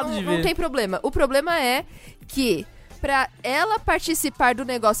engraçado de ver. Não tem problema. O problema é que pra ela participar do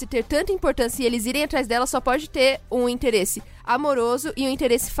negócio e ter tanta importância e eles irem atrás dela, só pode ter um interesse amoroso e um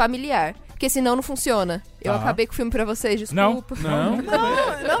interesse familiar. Porque senão não funciona. Eu acabei com o filme pra vocês, desculpa.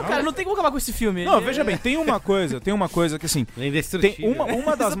 Não, cara, não tem como acabar com esse filme. Não, veja bem, tem uma coisa que assim, tem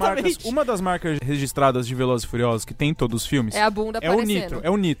uma das marcas registradas de Velozes e Furiosos que tem em todos os filmes. É a bunda é o aparecendo. nitro, é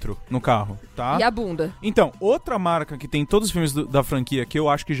o nitro no carro, tá? E a bunda. Então, outra marca que tem em todos os filmes da franquia que eu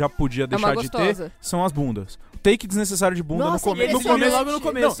acho que já podia deixar de gostosa. ter são as bundas. Take desnecessário de bunda Nossa, no começo. eles falam logo no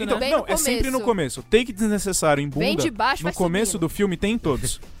começo, Não, então, né? Bem não, no é sempre no começo. começo. Take desnecessário em bunda. Vem de baixo, no vai começo subindo. do filme tem em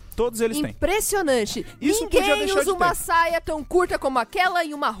todos. Todos eles têm. Impressionante. Isso podia Ninguém deixar usa de uma ter. saia tão curta como aquela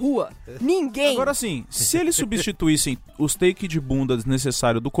em uma rua. Ninguém. Agora sim, se eles substituíssem os take de bunda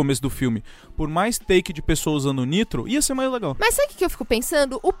desnecessário do começo do filme por mais take de pessoas usando nitro, ia ser mais legal. Mas sabe o que eu fico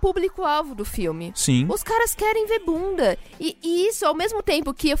pensando? O público-alvo do filme. Sim. Os caras querem ver bunda. E isso, ao mesmo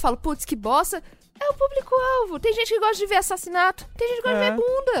tempo que eu falo, putz, que bosta, é o público-alvo. Tem gente que gosta de ver assassinato, tem gente que gosta de ver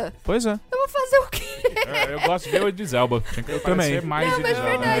bunda. Pois é. Eu vou fazer o quê? Eu gosto de ver o Idris Elba. Tinha que aparecer mais Não, mas Idris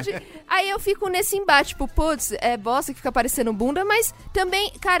Elba. verdade. Aí eu fico nesse embate, tipo, putz, é bosta que fica aparecendo bunda, mas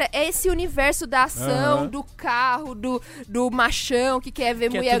também, cara, é esse universo da ação, do carro, do machão que quer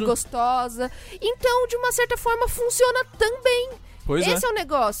ver Que é mulher tudo- gostosa. Então, de uma certa forma, funciona também. Pois Esse é o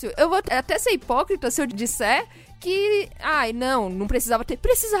negócio. Eu vou até ser hipócrita se eu disser que, não precisava ter.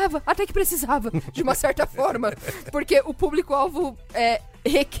 Precisava, até que precisava, de uma certa forma. Porque o público-alvo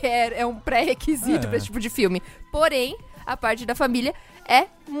é um pré-requisito pra esse tipo de filme. Porém, a parte da família é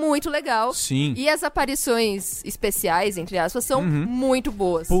muito legal. Sim. E as aparições especiais, entre aspas, são muito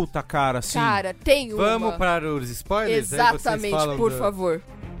boas. Puta, cara, sim. Cara, tem uma. Vamos para os spoilers? Aí vocês Exatamente, falam por do- favor.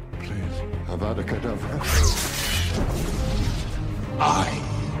 Avada Kedavra. I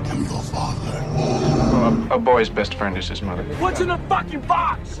am your father. A boy's best friend is his mother. What's in the fucking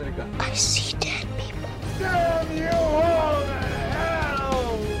box? I see dead people. Damn you all to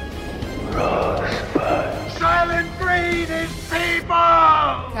hell! Rosebud. Silent Breed is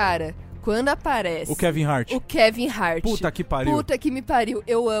people! Cara, quando aparece O Kevin Hart. o Kevin Hart. Puta que pariu. Puta que me pariu.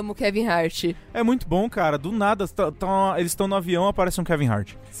 Eu amo o Kevin Hart. É muito bom, cara. Do nada, eles estão no avião, aparece um Kevin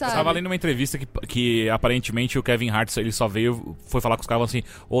Hart. Sabe? Eu tava lendo uma entrevista que aparentemente o Kevin Hart, ele só foi falar com os caras assim,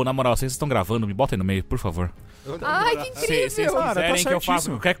 na moral, vocês estão gravando, me bota aí no meio, por favor. Ai, que Se incrível. vocês quiserem que eu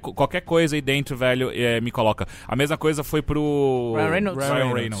faça qualquer coisa aí dentro, velho, me coloca. A mesma coisa foi pro Ryan Reynolds.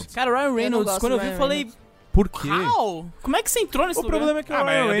 Ryan Reynolds. Cara, o Ryan Reynolds, gosto quando eu do vi, Ryan eu falei... Por quê? Uau! Como é que você entrou nesse O lugar? problema é que o Mas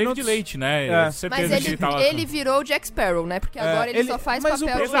Ryan é David Reynolds... Leite, né? É. Certeza Mas que ele tava... ele virou o Jack Sparrow, né? Porque agora ele só faz mas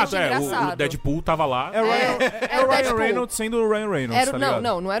papel de Exato, gente engraçado. o Deadpool tava lá. É o o Ryan Deadpool. Reynolds sendo o Ryan Reynolds, Era, tá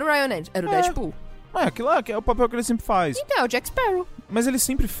ligado? não era o Ryan Reynolds, era o Deadpool. É, aquilo lá que é o papel que ele sempre faz. Então, é o Jack Sparrow. Mas ele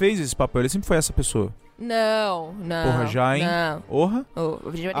sempre fez esse papel, ele sempre foi essa pessoa. Não. Porra, já, hein? Não. Porra. Oh,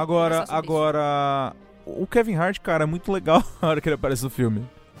 a gente vai Agora, conversar sobre o Kevin Hart, cara, é muito legal na hora que ele aparece no filme.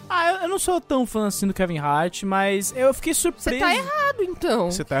 Eu não sou tão fã assim do Kevin Hart, mas eu fiquei surpreso. Você tá errado, então.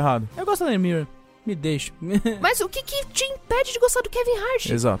 Você tá errado. Eu gosto da Mirror. Me deixa. Mas o que te impede de gostar do Kevin Hart?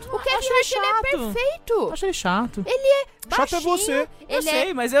 Exato. O Kevin Acho Hart, ele ele é chato. perfeito. Achei chato. Ele é Chato é baixinho. você. Eu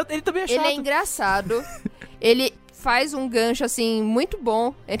sei, mas ele também é chato. Ele é engraçado. Ele faz um gancho, assim, muito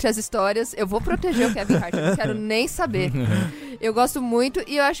bom entre as histórias. Eu vou proteger o Kevin Hart, eu não quero nem saber. Eu gosto muito,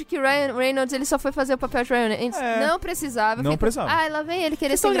 e eu acho que Ryan Reynolds, ele só foi fazer o papel de Ryan Reynolds. Não precisava. Não precisava. Lá vem ele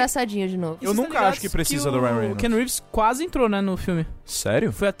querer ser engraçadinho de novo. Eu nunca acho que precisa do Ryan Reynolds. O Ken Reeves quase entrou, né, no filme.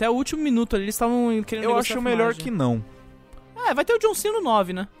 Sério? Foi até o último minuto ali, eles estavam querendo Eu acho melhor que não. Vai ter o John Cena no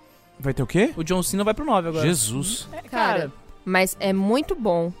 9, né? Vai ter o quê? O John Cena vai pro 9 agora. Jesus. Cara, mas é muito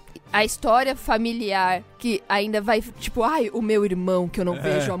bom. A história familiar que ainda vai, tipo, o meu irmão que eu não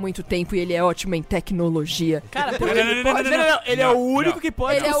vejo há muito tempo e ele é ótimo em tecnologia. Cara, porque ele é o único que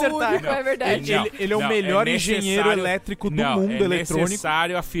pode consertar. Ele é o único, é verdade. Ele é o melhor engenheiro elétrico do mundo, eletrônico. É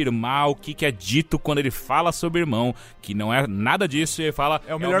necessário afirmar o que é dito quando ele fala sobre irmão, que não é nada disso, ele fala,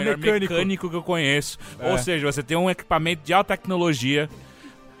 é o melhor mecânico que eu conheço. Ou seja, você tem um equipamento de alta tecnologia,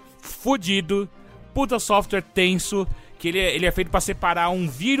 fudido, puta software tenso, que ele é feito pra separar um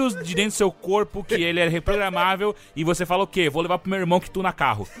vírus de dentro do seu corpo, que ele é reprogramável, e você fala o quê? Vou levar pro meu irmão que tuna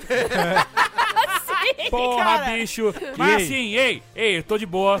carro. Porra, cara. Bicho. Mas assim, ei, eu tô de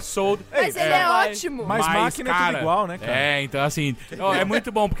boa, sold. Mas ele é ótimo. Mas máquina é tudo igual, né, cara? Então assim, é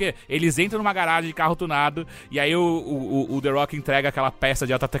muito bom, porque eles entram numa garagem de carro tunado, e aí o The Rock entrega aquela peça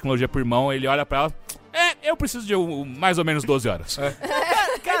de alta tecnologia pro irmão, ele olha pra ela, eu preciso de mais ou menos 12 horas.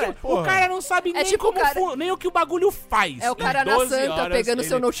 Cara, o cara não sabe nem tipo nem o que o bagulho faz. É o cara na santa pegando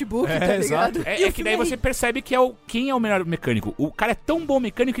seu notebook, tá ligado? É que daí você percebe que quem é o melhor mecânico. O cara é tão bom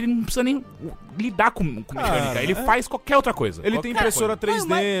mecânico que ele não precisa nem lidar com mecânica. Ele faz qualquer outra coisa. Ele tem impressora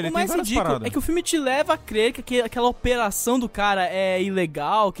 3D, ele tem várias paradas. É que o filme te leva a crer que aquela operação do cara é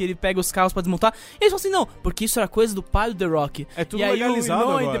ilegal, que ele pega os carros pra desmontar. E eles falam assim, não, porque isso era coisa do pai do The Rock. É tudo legalizado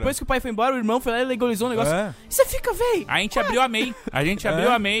agora. E depois que o pai foi embora, o irmão foi lá e legalizou o negócio. E você fica, véi... A gente abriu a MEI.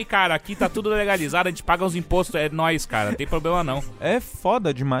 A MEI, cara. Aqui tá tudo legalizado, a gente paga os impostos, é nóis, cara. Não tem problema não. É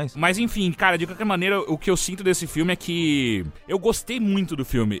foda demais. Mas enfim, cara, de qualquer maneira, o que eu sinto desse filme é que eu gostei muito do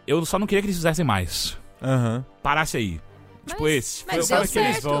filme. Eu só não queria que eles fizessem mais. Parasse aí. Tipo esse. Mas sabe que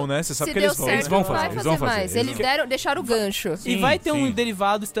eles vão, né? Você sabe que eles vão. Eles vão fazer. Eles deixaram o gancho. E vai ter um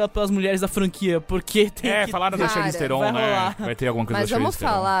derivado pelas mulheres da franquia, porque tem falaram da Charlize Theron, né? Vai ter alguma coisa da Charlize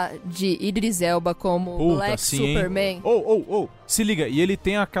Theron. Mas vamos falar de Idris Elba como Black Superman. Se liga, e ele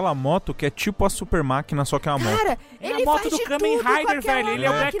tem aquela moto que é tipo a Super Máquina, só que é uma moto. Cara, ele a moto faz do de Kamen tudo Rider, velho. Ele é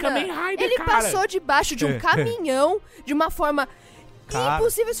o Black Kamen Rider, ele cara. Ele passou debaixo de um caminhão de uma forma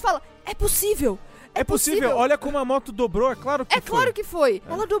impossível. Você fala, é possível. É possível, olha como a moto dobrou, é claro que foi. É claro que foi.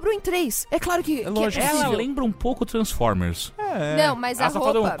 Ela dobrou em 3. É claro que é possível. Ela lembra um pouco Transformers. Não, mas a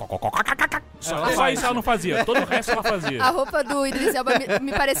roupa... Só isso ela não fazia, todo o resto ela fazia. A roupa do Idris Elba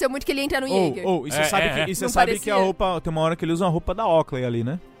me pareceu muito que ele entra no Jaeger. E você sabe que a roupa... Tem uma hora que ele usa a roupa da Oakley ali,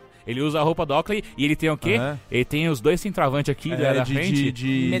 né? Ele usa a roupa do Oakley e ele tem o quê? Ele tem os dois centroavantes aqui da frente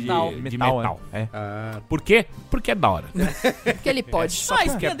de metal. De metal. Por quê? Porque é da hora. Porque ele pode. Só a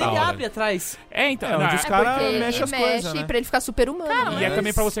espinha dele abre atrás. Então. Onde os caras mexem as coisas, né? Pra ele ficar super humano. E é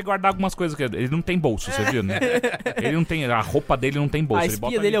também pra você guardar algumas coisas. Ele não tem bolso, você viu, né? Ele não tem... A roupa dele não tem bolso. A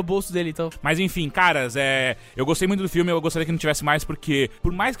espinha dele é o bolso dele, então. Mas enfim, caras, eu gostei muito do filme. Eu gostaria que não tivesse mais, porque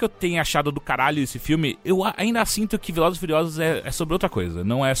por mais que eu tenha achado do caralho esse filme, eu ainda sinto que Velozes e Furiosos é sobre outra coisa.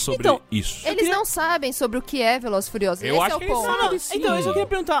 Não é sobre isso. Eles não sabem sobre o que é Velozes e Furiosos. Eu acho que eles sabem, sim. Então, eu só queria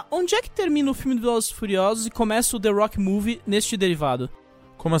perguntar, onde é que termina o filme do Velozes e Furiosos e começa o The Rock Movie neste derivado?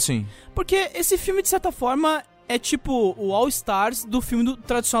 Como assim? Porque esse filme, de certa forma, é tipo o All Stars do filme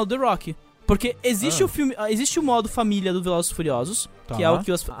tradicional do The Rock. Porque existe existe o modo família do Velozes e Furiosos, que é o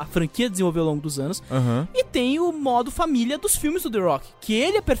que a franquia desenvolveu ao longo dos anos. E tem o modo família dos filmes do The Rock, que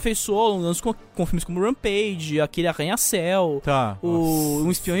ele aperfeiçoou ao longo dos anos com filmes como Rampage, aquele Arranha-Céu, Um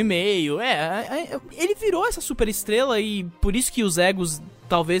Espião e Meio. Ele virou essa super estrela e por isso que os egos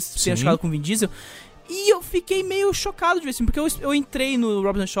talvez tenham chegado com o Vin Diesel. E eu fiquei meio chocado de ver assim, porque eu entrei no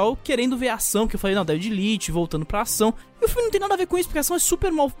Robinson Shaw querendo ver a ação, que eu falei, não, David Leitch, voltando pra ação. E o filme não tem nada a ver com isso, porque a ação é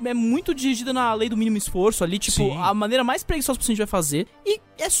super mal, é muito dirigida na lei do mínimo esforço ali, tipo, a maneira mais preguiçosa possível vai fazer. E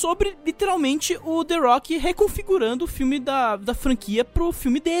é sobre, literalmente, o The Rock reconfigurando o filme da franquia pro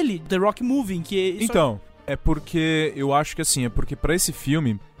filme dele, The Rock Moving, que... Então... É porque eu acho que assim, porque pra esse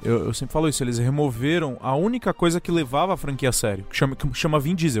filme, eu sempre falo isso, eles removeram a única coisa que levava a franquia a sério, que chama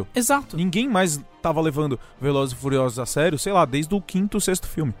Vin Diesel. Exato. Ninguém mais tava levando Velozes e Furiosos a sério, sei lá, desde o 5º, 6º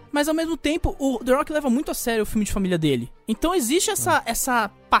filme. Mas ao mesmo tempo, o The Rock leva muito a sério o filme de família dele. Então existe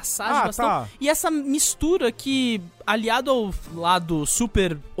essa passagem, e essa mistura que, aliado ao lado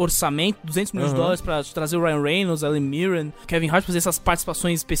super orçamento, 200 milhões de dólares pra trazer o Ryan Reynolds, Ellen Mirren, Kevin Hart, fazer essas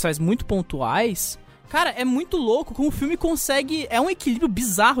participações especiais muito pontuais, Cara, é muito louco como o filme consegue... É um equilíbrio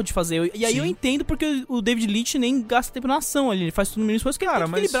bizarro de fazer. E aí eu entendo porque o David Leitch nem gasta tempo na ação ali. Ele faz tudo no mínimo esforço, porque ele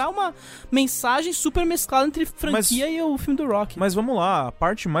tem que equilibrar uma mensagem super mesclada entre franquia e o filme do Rock. Mas vamos lá, a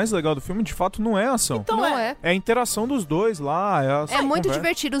parte mais legal do filme, de fato, não é a ação. Então não é. É a interação dos dois lá. É muito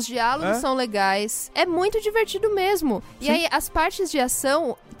divertido, os diálogos são legais. É muito divertido mesmo. E aí, as partes de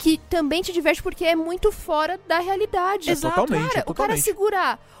ação que também te diverte porque é muito fora da realidade. Exato. Totalmente. O cara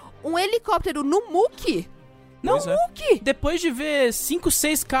segurar um helicóptero no muque... Não, muque! Depois de ver 5,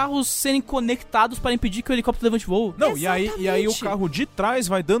 6 carros serem conectados para impedir que o helicóptero levante voo. Não, e aí o carro de trás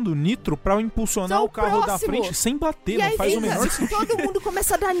vai dando nitro pra impulsionar o carro da frente sem bater. Não faz o menor sentido. Todo mundo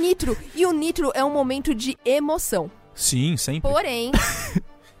começa a dar nitro. E o nitro é um momento de emoção. Sim, sempre. Porém...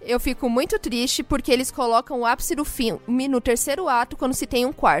 Eu fico muito triste porque eles colocam o ápice do filme no terceiro ato quando se tem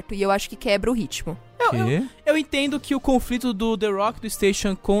um quarto. E eu acho que quebra o ritmo. Eu entendo que o conflito do The Rock do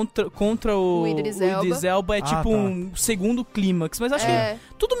Station contra o Idris Elba é tipo um segundo clímax. Mas acho que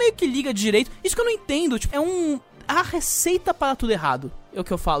tudo meio que liga direito. Isso que eu não entendo. Tipo, a receita para tudo errado. É o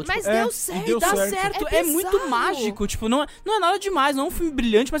que eu falo. Mas deu certo. Dá certo. É muito mágico. Tipo, não é nada demais. Não é um filme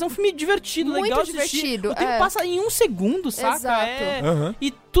brilhante, mas é um filme divertido, muito legal divertido. O tempo passa em 1 segundo, saca? Exato.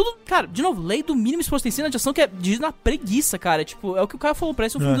 E tudo, cara, de novo, lei do mínimo esforço. Tem cena de ação que é na preguiça, cara. Tipo, é o que o cara falou,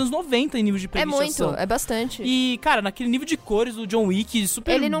 parece um filme dos anos 90 em nível de preguiça. É muito, é bastante. E, cara, naquele nível de cores do John Wick,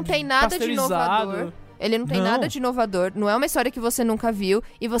 super ele não tem nada de inovador. Ele não tem nada de inovador, não é uma história que você nunca viu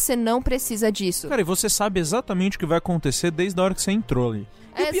e você não precisa disso. Cara, e você sabe exatamente o que vai acontecer desde a hora que você entrou ali.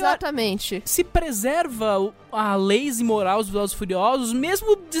 Exatamente. Se preserva a leis e moral dos Velozes e Furiosos,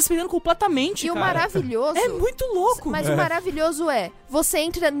 mesmo desrespeitando completamente, cara. E o maravilhoso... É muito louco. Mas o maravilhoso você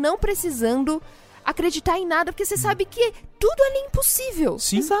entra não precisando acreditar em nada, porque você sabe que tudo ali é impossível.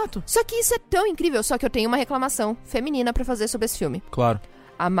 Sim. Exato. Só que isso é tão incrível, só que eu tenho uma reclamação feminina pra fazer sobre esse filme. Claro.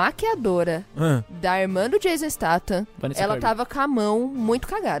 A maquiadora da irmã do Jason Statham, ela tava com a mão muito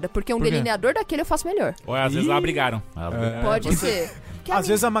cagada. Porque delineador daquele eu faço melhor. Ou às vezes ela brigaram. Pode ser. Às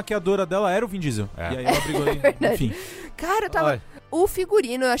vezes a maquiadora dela era o Vin Diesel. E aí ela brigou. Enfim. Cara, eu tava... O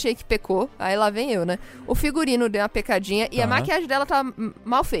figurino eu achei que pecou. Aí lá vem eu, né? O figurino deu uma pecadinha e a maquiagem dela tá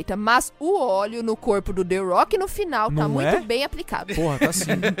mal feita. Mas o óleo no corpo do The Rock no final tá muito bem aplicado. Porra, tá sim.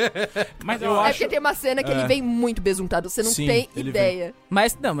 Mas eu acho... porque tem uma cena que ele vem muito besuntado. Você não tem ideia.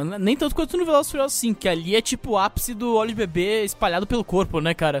 Mas nem tanto quanto no Velozes e Furiosos, sim. Que ali é tipo o ápice do óleo de bebê espalhado pelo corpo,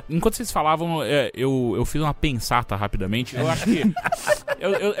 né, cara? Enquanto vocês falavam, eu fiz uma pensata rapidamente. Eu acho que...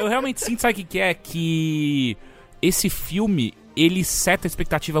 eu realmente sinto, sabe o que é? Que esse filme... ele seta a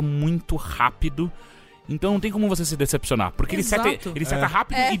expectativa muito rápido, então não tem como você se decepcionar, porque ele seta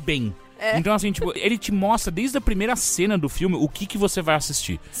rápido e bem. Então, assim, tipo, ele te mostra desde a primeira cena do filme o que você vai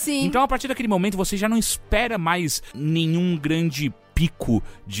assistir. Sim. Então, a partir daquele momento, você já não espera mais nenhum grande pico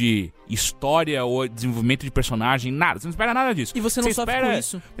de história ou desenvolvimento de personagem, nada. Você não espera nada disso. E você não sofre com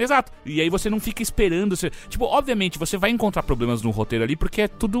isso. Exato. E aí você não fica esperando. Tipo, obviamente, você vai encontrar problemas no roteiro ali, porque é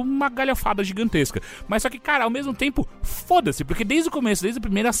tudo uma galhofada gigantesca. Mas só que, cara, ao mesmo tempo, foda-se, porque desde o começo, desde a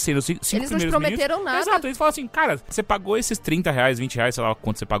primeira cena, os 5 primeiros minutos... Eles não prometeram nada. Exato. Eles falam assim, cara, você pagou esses R$30, R$20, sei lá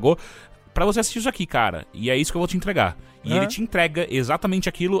quanto você pagou, pra você assistir isso aqui, cara. E é isso que eu vou te entregar. E ele te entrega exatamente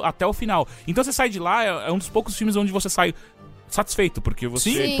aquilo até o final. Então você sai de lá, é um dos poucos filmes onde você sai satisfeito, porque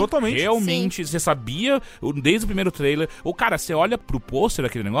você totalmente realmente você sabia desde o primeiro trailer. Ou, cara, você olha pro pôster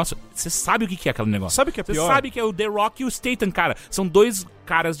daquele negócio, você sabe o que é aquele negócio. Sabe o que é pior? Você sabe que é o The Rock e o Statham, cara. São dois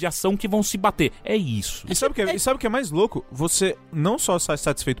caras de ação que vão se bater. É isso. E sabe o que é mais louco? Você não só sai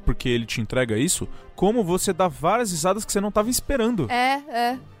satisfeito porque ele te entrega isso, como você dá várias risadas que você não tava esperando.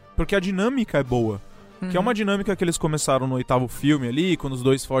 Porque a dinâmica é boa. Que é uma dinâmica que eles começaram no 8º filme ali, quando os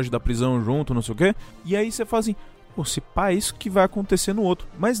dois fogem da prisão junto, não sei o quê. E aí você fala assim... Pô, se pá, é isso que vai acontecer no outro.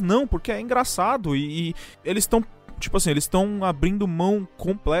 Mas não, porque é engraçado e eles estão, tipo assim, eles estão abrindo mão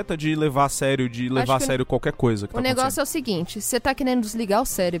completa de levar a sério, qualquer coisa que o negócio é o seguinte, você tá querendo desligar o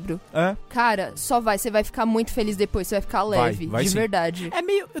cérebro. Cara, você vai ficar muito feliz depois, você vai ficar leve, vai de sim. verdade. É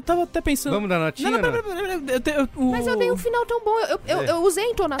meio, eu tava até pensando... Vamos dar notinha? Não, mas eu dei um final tão bom, eu usei a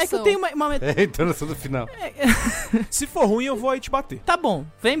entonação. É que eu tenho uma... É a entonação do final. Se for ruim, eu vou aí te bater. Tá bom,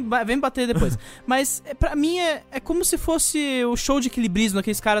 vem bater depois. Mas pra mim é como se fosse o show de equilibrismo,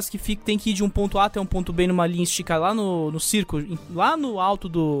 aqueles caras que tem que ir de um ponto A até um ponto B numa linha esticada lá no circo, lá no alto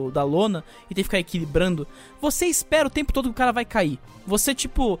da lona, e tem que ficar equilibrando. Você espera o tempo todo que o cara vai cair. Você,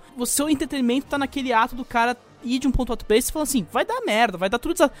 tipo, o seu entretenimento tá naquele ato do cara ir de um ponto a outro pra esse e fala assim, vai dar merda, vai dar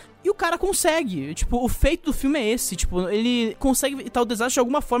tudo desastre. E o cara consegue. Tipo, o feito do filme é esse. Tipo, ele consegue evitar o desastre de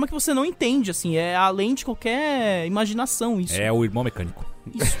alguma forma que você não entende, assim. É além de qualquer imaginação isso. É o irmão mecânico.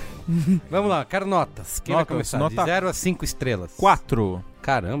 Isso. Vamos lá, quero notas. Quem vai começar? De 0 a 5 estrelas. 4.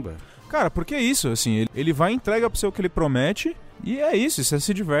 Caramba. Cara, porque é isso, assim, ele vai e entrega pra você o que ele promete, e é isso, você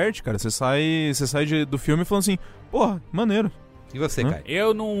se diverte, cara. Você sai do filme falando assim, porra, maneiro. E você, Caio?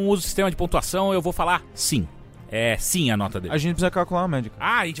 Eu não uso sistema de pontuação, eu vou falar sim. É sim a nota dele. A gente precisa calcular uma média.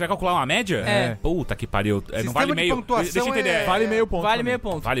 Ah, a gente vai calcular uma média? É. Puta que pariu. Não vale meio. Deixa eu entender. Vale meio ponto. Vale meio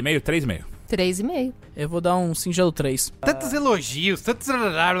ponto. Vale meio? 3,5. 3,5. Eu vou dar um singelo 3. Tantos elogios, tantos...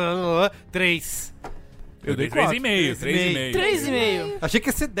 3. Eu dei 3,5. 3,5. 3,5. Achei que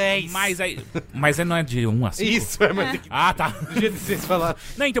ia ser 10. Mas aí não é de 1 a 5? Isso, mas tem que... Ah, tá. Do jeito que vocês falaram.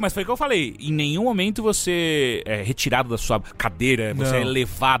 Não, então, mas foi o que eu falei. Em nenhum momento você é retirado da sua cadeira, você é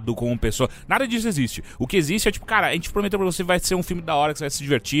levado como pessoa. Nada disso existe. O que existe é tipo, cara, a gente prometeu pra você vai ser um filme da hora, que você vai se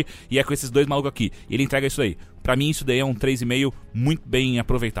divertir, e é com esses dois malucos aqui. E ele entrega isso aí. Pra mim, isso daí é um 3,5 muito bem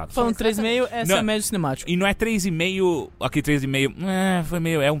aproveitado. Falando 3,5, essa é a média cinemática. E não é 3,5, aqui 3,5, foi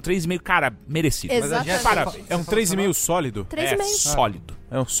meio, é um 3,5, cara, merecido. Exatamente. É um 3,5 sólido? 3,5. É sólido.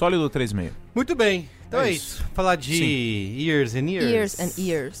 É um sólido 3,5. Muito bem. Então é isso. Falar de Years and Years. Years and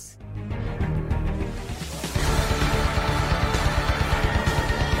Years.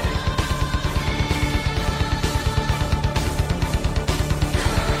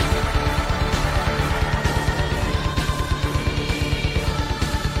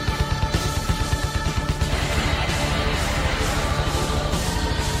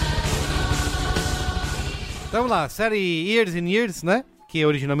 Então vamos lá, série Years and Years, né? Que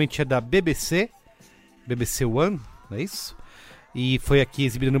originalmente é da BBC One, não é isso? E foi aqui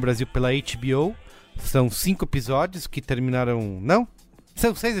exibida no Brasil pela HBO. São 5 episódios que terminaram... Não?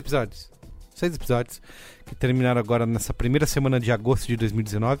 São 6 episódios. 6 episódios que terminaram agora nessa primeira semana de agosto de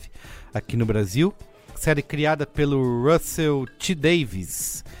 2019, aqui no Brasil. Série criada pelo Russell T.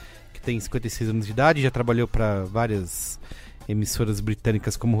 Davies, que tem 56 anos de idade, já trabalhou para várias emissoras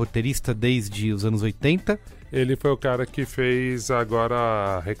britânicas como roteirista desde os anos 80. Ele foi o cara que fez agora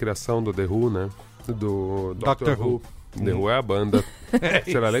a recriação do The Who, né? Do Doctor Who. The Who é a banda.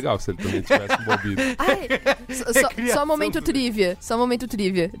 Será legal se ele também tivesse envolvido. Só um momento trivia. Só um momento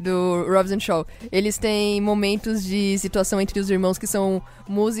trivia do Robson Shaw. Eles têm momentos de situação entre os irmãos que são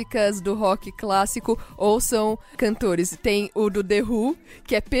músicas do rock clássico ou são cantores. Tem o do The Who,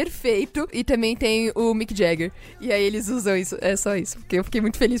 que é perfeito, e também tem o Mick Jagger. E aí eles usam isso. É só isso. Porque eu fiquei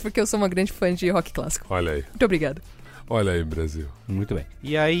muito feliz porque eu sou uma grande fã de rock clássico. Olha aí. Muito obrigado. Olha aí, Brasil. Muito bem.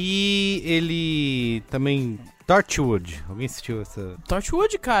 E aí ele também... Torchwood. Alguém assistiu essa?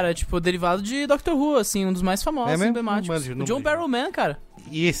 Torchwood, cara, tipo, derivado de Doctor Who, assim, um dos mais famosos, emblemáticos. O John Barrowman, cara.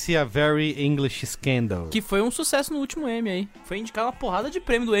 E esse A Very English Scandal. Que foi um sucesso no último Emmy aí. Foi indicado uma porrada de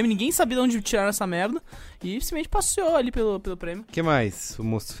prêmio do Emmy, ninguém sabia de onde tiraram essa merda. E simplesmente passeou ali pelo prêmio. O que mais o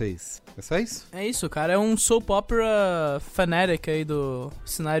moço fez? É só isso? É isso, cara. É um soap opera fanatic aí do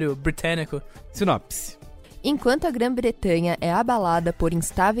cenário britânico. Sinopse. Enquanto a Grã-Bretanha é abalada por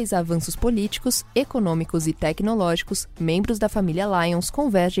instáveis avanços políticos, econômicos e tecnológicos, membros da família Lyons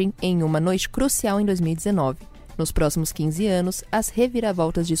convergem em uma noite crucial em 2019. Nos próximos 15 anos, as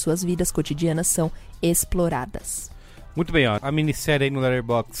reviravoltas de suas vidas cotidianas são exploradas. Muito bem, ó. A minissérie aí no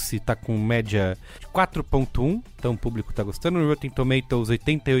Letterboxd tá com média de 4.1, então o público tá gostando. No Rotten Tomatoes,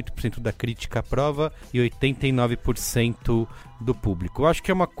 88% da crítica aprova e 89% do público. Eu acho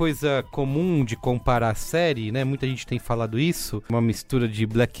que é uma coisa comum de comparar a série, né? Muita gente tem falado isso. Uma mistura de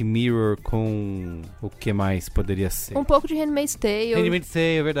Black Mirror com... o que mais poderia ser? Um pouco de Handmaid's Tale. Handmaid's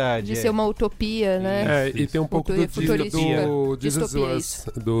Tale, é verdade. De ser uma utopia, né? E tem um pouco do This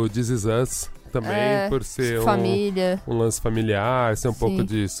Is Us. Também, por ser um lance familiar, ser um pouco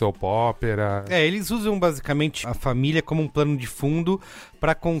de soap opera. Eles usam basicamente a família como um plano de fundo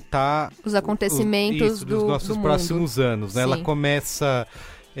para contar os acontecimentos dos nossos próximos anos, né? Ela começa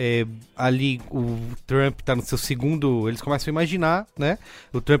ali, o Trump tá no seu segundo... Eles começam a imaginar, né?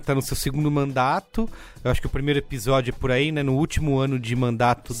 O Trump tá no seu segundo mandato. Eu acho que o primeiro episódio é por aí, né? No último ano de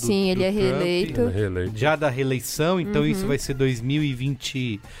mandato do Trump. Sim, ele é reeleito. Já da reeleição, então isso vai ser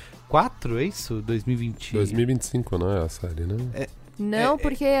 2024, é isso? 2025, não é a série, né? Não,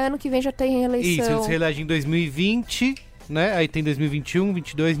 porque ano que vem já tem reeleição. Isso, eles reelegem em 2020, né? Aí tem 2021,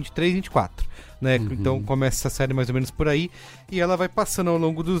 22, 23, 24. Né? Então começa essa série mais ou menos por aí. E ela vai passando ao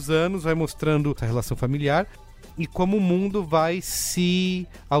longo dos anos, vai mostrando essa relação familiar e como o mundo vai se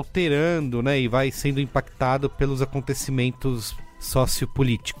alterando, né? E vai sendo impactado pelos acontecimentos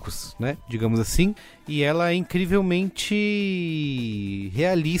sociopolíticos, né? Digamos assim. E ela é incrivelmente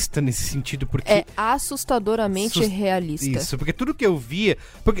realista nesse sentido, porque... É assustadoramente realista. Isso, porque tudo que eu via...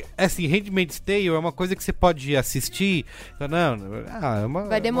 Porque, assim, Handmaid's Tale é uma coisa que você pode assistir...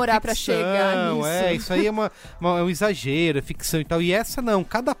 Vai demorar pra chegar nisso. Isso aí é um exagero, é ficção e tal. E essa não,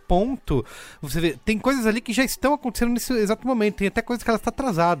 cada ponto... Você vê, tem coisas ali que já estão acontecendo nesse exato momento. Tem até coisas que ela está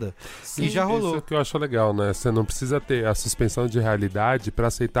atrasada. Sim, e já rolou. Isso que eu acho legal, né? Você não precisa ter a suspensão de realidade pra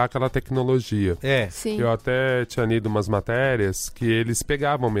aceitar aquela tecnologia. Sim. Eu até tinha lido umas matérias que eles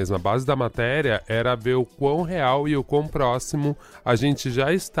pegavam mesmo. A base da matéria era ver o quão real e o quão próximo a gente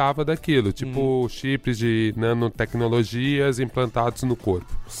já estava daquilo. Tipo, chips de nanotecnologias implantados no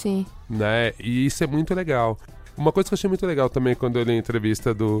corpo. Sim. Né? E isso é muito legal. Uma coisa que eu achei muito legal também quando eu li a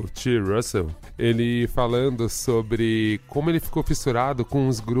entrevista do T. Russell, ele falando sobre como ele ficou fissurado com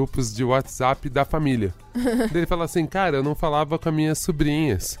os grupos de WhatsApp da família. Ele fala assim, cara, eu não falava com as minhas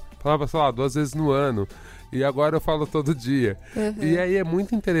sobrinhas. Falava, sei lá, 2 vezes no ano. E agora eu falo todo dia. E aí é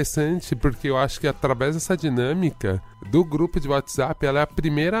muito interessante, porque eu acho que através dessa dinâmica do grupo de WhatsApp, ela é a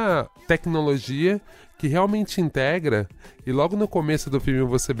primeira tecnologia que realmente integra, e logo no começo do filme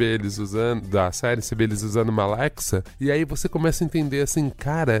você vê eles usando, da série, você vê eles usando uma Alexa, e aí você começa a entender assim,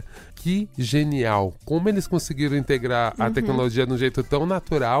 cara, que genial, como eles conseguiram integrar a tecnologia de um jeito tão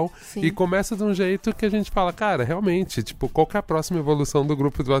natural, e começa de um jeito que a gente fala, cara, realmente, tipo, qual que é a próxima evolução do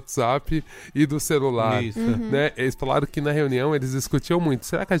grupo do WhatsApp e do celular? Né? Eles falaram que na reunião eles discutiam muito,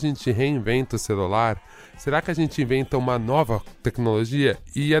 será que a gente reinventa o celular? Será que a gente inventa uma nova tecnologia?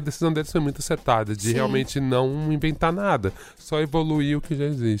 E a decisão deles foi muito acertada, de realmente não inventar nada, só evoluir o que já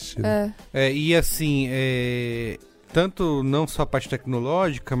existe. Né? E assim, tanto não só a parte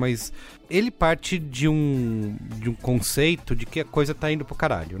tecnológica, mas ele parte de um conceito de que a coisa tá indo pro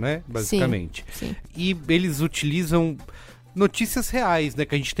caralho, né? Basicamente. Sim. E eles utilizam notícias reais, né,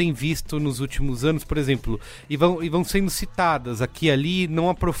 que a gente tem visto nos últimos anos, por exemplo, e vão sendo citadas aqui e ali, não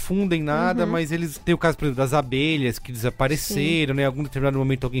aprofundam em nada, mas eles têm o caso, por exemplo, das abelhas que desapareceram, né, em algum determinado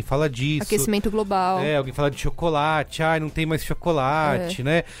momento alguém fala disso. Aquecimento global. Alguém fala de chocolate, não tem mais chocolate,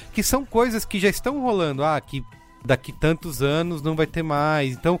 né, que são coisas que já estão rolando, que daqui tantos anos não vai ter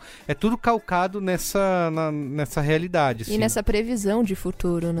mais. Então, é tudo calcado nessa realidade. Assim. E nessa previsão de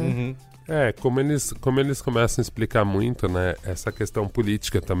futuro, né? Como eles começam a explicar muito, né, essa questão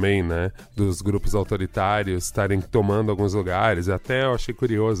política também, né, dos grupos autoritários estarem tomando alguns lugares, até eu achei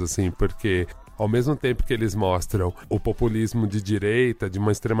curioso, assim, porque ao mesmo tempo que eles mostram o populismo de direita, de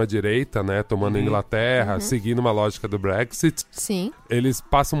uma extrema-direita, né, tomando a Inglaterra, seguindo uma lógica do Brexit, eles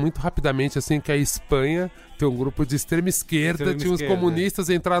passam muito rapidamente, assim, que a Espanha tem um grupo de extrema esquerda, tinha uns comunistas,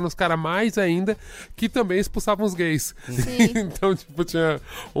 entraram nos caras mais ainda, que também expulsavam os gays. Então, tipo, tinha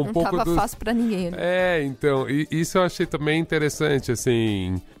um pouco tava fácil pra ninguém, né? Então, e isso eu achei também interessante,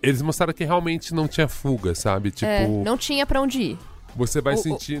 assim, eles mostraram que realmente não tinha fuga, sabe? Tipo, não tinha pra onde ir. Você vai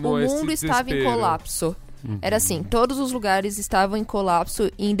sentindo esse mundo estava em colapso. Era assim, todos os lugares estavam em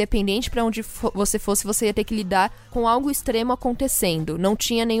colapso e independente pra onde você fosse, você ia ter que lidar com algo extremo acontecendo. Não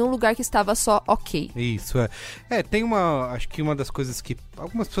tinha nenhum lugar que estava só ok. Isso, tem acho que uma das coisas que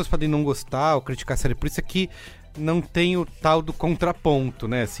algumas pessoas podem não gostar ou criticar a série, por isso é que não tem o tal do contraponto,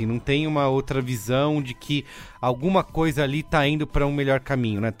 né? Assim, não tem uma outra visão de que alguma coisa ali tá indo pra um melhor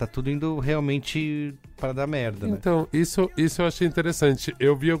caminho, né? Tá tudo indo realmente para dar merda, né? Então, isso eu achei interessante.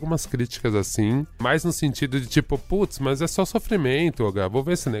 Eu vi algumas críticas assim, mais no sentido de tipo, putz, mas é só sofrimento, H, vou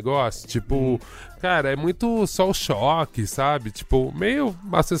ver esse negócio. Tipo, cara, é muito só o choque, sabe? Tipo, meio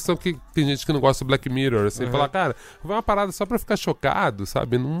uma sensação que tem gente que não gosta do Black Mirror, assim, falar, cara, vai uma parada só pra ficar chocado,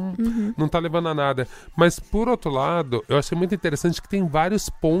 sabe? Não tá levando a nada. Mas, por outro lado, eu achei muito interessante que tem vários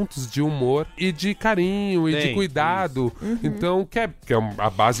pontos de humor e de carinho e de cuidado. Então, que é a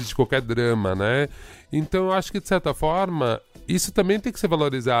base de qualquer drama, né? Então, eu acho que, de certa forma, isso também tem que ser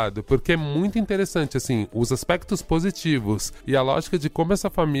valorizado, porque é muito interessante, assim, os aspectos positivos e a lógica de como essa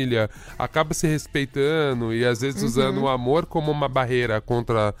família acaba se respeitando e, às vezes, usando o amor como uma barreira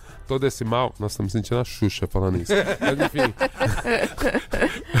contra todo esse mal. Nossa, estamos sentindo a Xuxa falando isso. Mas, enfim.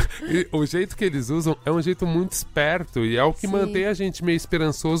 E o jeito que eles usam é um jeito muito esperto e é o que mantém a gente meio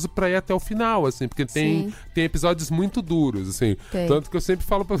esperançoso pra ir até o final, assim, porque tem episódios muito duros, assim. Tanto que eu sempre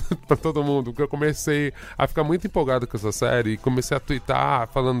falo pra todo mundo que eu comecei a ficar muito empolgado com essa série e comecei a twittar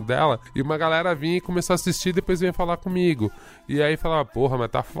falando dela, e uma galera vinha e começou a assistir e depois vinha falar comigo. E aí falava, porra, mas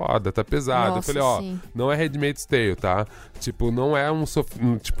tá foda, tá pesado. Nossa, eu falei, não é Handmaid's Tale, tá? Tipo, não é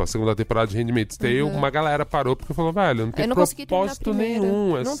tipo, a segunda temporada de Handmaid's Tale, uma galera parou porque falou, velho, não tem propósito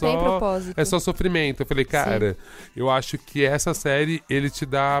nenhum, tem propósito. É só sofrimento. Eu falei, cara, eu acho que essa série, ele te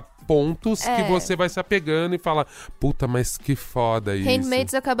dá pontos que você vai se apegando e fala, puta, mas que foda isso.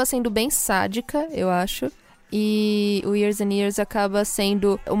 Handmaids acaba sendo bem sádica, eu acho. E o Years and Years acaba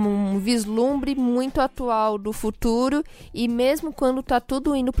sendo um vislumbre muito atual do futuro. E mesmo quando tá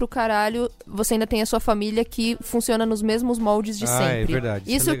tudo indo pro caralho, você ainda tem a sua família que funciona nos mesmos moldes de sempre. É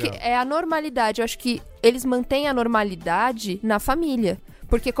verdade. Isso que é a normalidade. Eu acho que eles mantêm a normalidade na família.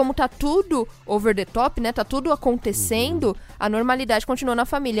 Porque como tá tudo over the top, né? Tá tudo acontecendo, a normalidade continua na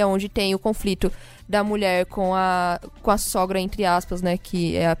família, onde tem o conflito da mulher com a sogra, entre aspas, né?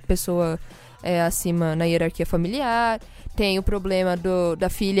 Que é a pessoa acima na hierarquia familiar. Tem o problema da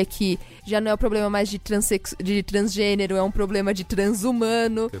filha, que já não é o problema mais de transgênero, é um problema de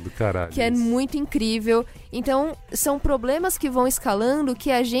transhumano. Que é do caralho. Que é muito incrível. Então, são problemas que vão escalando, que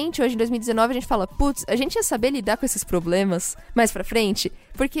a gente, hoje em 2019, a gente fala, putz, a gente ia saber lidar com esses problemas mais pra frente?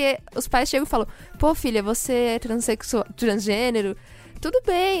 Porque os pais chegam e falam, pô, filha, você é transgênero, tudo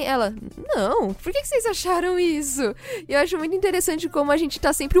bem. Ela, não, por que vocês acharam isso? E eu acho muito interessante como a gente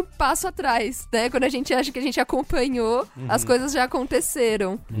tá sempre um passo atrás, né? Quando a gente acha que a gente acompanhou, as coisas já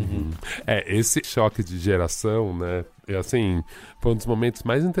aconteceram. Esse choque de geração, né? Assim, foi um dos momentos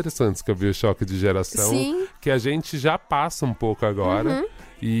mais interessantes que eu vi o choque de geração. Sim. Que a gente já passa um pouco agora.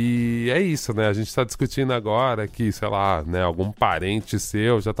 E é isso, né? A gente tá discutindo agora que, sei lá, né, algum parente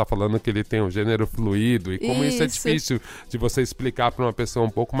seu já tá falando que ele tem um gênero fluido. E como isso é difícil de você explicar pra uma pessoa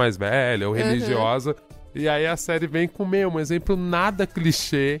um pouco mais velha ou religiosa. E aí a série vem com, um exemplo nada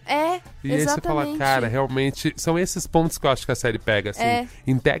clichê. E aí você fala, cara, realmente, são esses pontos que eu acho que a série pega, assim.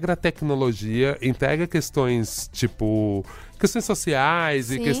 Integra a tecnologia, integra questões, tipo, questões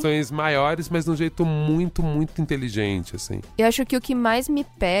sociais e questões maiores, mas de um jeito muito, muito inteligente, assim. Eu acho que o que mais me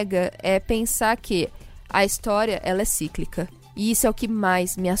pega é pensar que a história, ela é cíclica. E isso é o que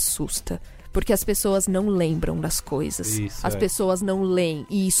mais me assusta. Porque as pessoas não lembram das coisas. As pessoas não leem.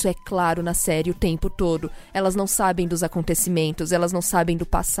 E isso é claro na série o tempo todo. Elas não sabem dos acontecimentos. Elas não sabem do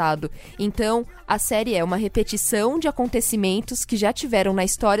passado. Então, a série é uma repetição de acontecimentos que já tiveram na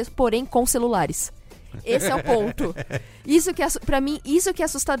história, porém com celulares. Esse é o ponto. Pra mim, isso que é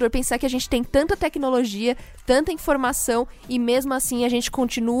assustador. Pensar que a gente tem tanta tecnologia, tanta informação, e mesmo assim a gente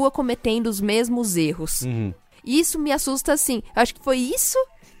continua cometendo os mesmos erros. Isso me assusta, assim. Eu acho que foi isso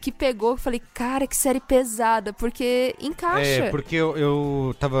que pegou, eu falei, cara, que série pesada, porque encaixa. Porque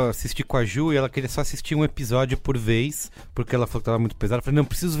eu tava assistindo com a Ju e ela queria só assistir um episódio por vez, porque ela falou que tava muito pesado. Eu falei, não,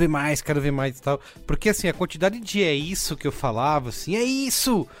 preciso ver mais, quero ver mais e tal. Porque, assim, a quantidade de é isso que eu falava, assim, é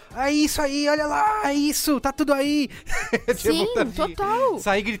isso aí, olha lá, é isso, tá tudo aí. Sim, total.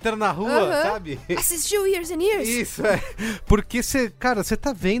 Sair gritando na rua, sabe? Assistiu Years and Years. Isso, Porque, você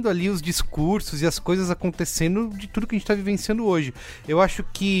tá vendo ali os discursos e as coisas acontecendo de tudo que a gente tá vivenciando hoje. Eu acho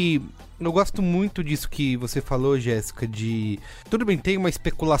que eu gosto muito disso que você falou, Jéssica, de... Tudo bem, tem uma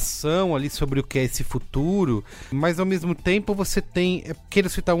especulação ali sobre o que é esse futuro, mas ao mesmo tempo você tem... Quero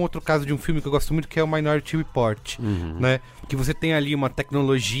citar um outro caso de um filme que eu gosto muito, que é o Minority Report, né? Que você tem ali uma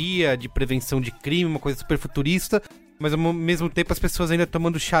tecnologia de prevenção de crime, uma coisa super futurista, mas ao mesmo tempo as pessoas ainda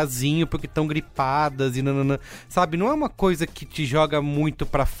tomando chazinho porque estão gripadas e nanana, sabe? Não é uma coisa que te joga muito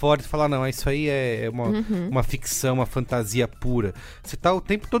pra fora e fala, não, isso aí é uma ficção, uma fantasia pura. Você tá o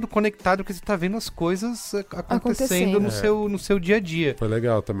tempo todo conectado porque você tá vendo as coisas acontecendo no seu dia a dia. Foi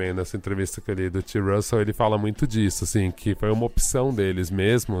legal também nessa entrevista que ele do T. Russell, ele fala muito disso, assim, que foi uma opção deles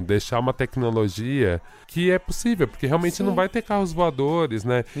mesmo, deixar uma tecnologia que é possível, porque realmente não vai ter carros voadores,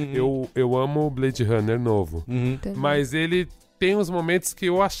 né? Eu amo o Blade Runner novo, mas ele tem uns momentos que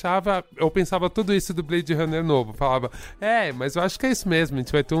eu pensava tudo isso do Blade Runner novo. Falava, mas eu acho que é isso mesmo, a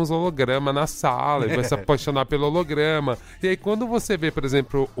gente vai ter uns hologramas na sala e vai se apaixonar pelo holograma. E aí quando você vê, por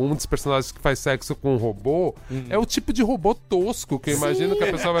exemplo, um dos personagens que faz sexo com um robô, é o tipo de robô tosco que eu imagino que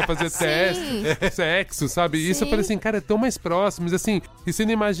a pessoa vai fazer sexo, sabe? E isso eu falei assim, cara, é tão mais próximo. Mas assim, e você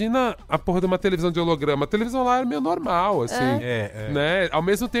não imagina a porra de uma televisão de holograma. A televisão lá era meio normal, assim, né? Ao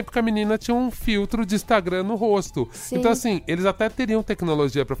mesmo tempo que a menina tinha um filtro de Instagram no rosto. Então assim, eles até teriam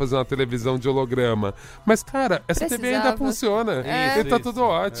tecnologia pra fazer uma televisão de holograma. Mas, cara, essa TV ainda funciona. E tá tudo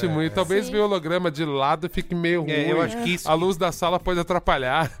ótimo. E talvez ver o holograma de lado fique meio ruim. Eu acho que isso... A luz da sala pode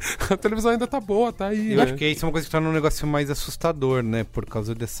atrapalhar. A televisão ainda tá boa, tá aí. Eu acho que isso é uma coisa que torna um negócio mais assustador, né? Por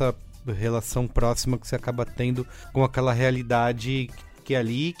causa dessa relação próxima que você acaba tendo com aquela realidade que é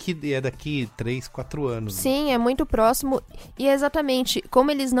ali, que é daqui 3, 4 anos. Sim, é muito próximo. E é exatamente,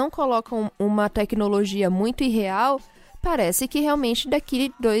 como eles não colocam uma tecnologia muito irreal, parece que realmente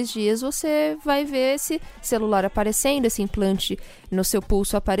daqui 2 dias você vai ver esse celular aparecendo, esse implante no seu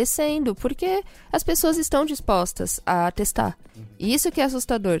pulso aparecendo, porque as pessoas estão dispostas a testar. Isso que é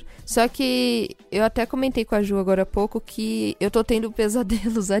assustador. Só que eu até comentei com a Ju agora há pouco que eu tô tendo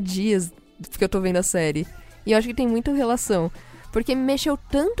pesadelos há dias porque eu tô vendo a série. E eu acho que tem muita relação. Porque mexeu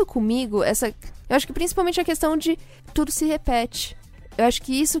tanto comigo, eu acho que principalmente a questão de tudo se repete. Eu acho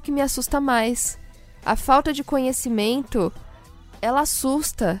que isso que me assusta mais. A falta de conhecimento, ela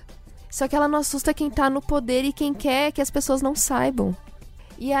assusta. Só que ela não assusta quem tá no poder e quem quer que as pessoas não saibam.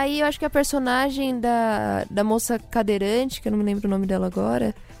 E aí eu acho que a personagem da moça cadeirante, que eu não me lembro o nome dela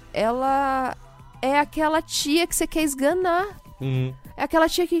agora, ela é aquela tia que você quer esganar. É aquela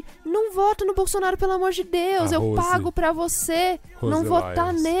tia que não vota no Bolsonaro, pelo amor de Deus, eu pago pra você não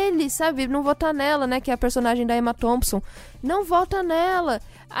votar nele, sabe? Não votar nela, né? Que é a personagem da Emma Thompson. Não vota nela.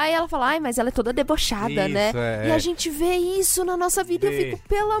 Aí ela fala, mas ela é toda debochada, né? E a gente vê isso na nossa vida e eu fico,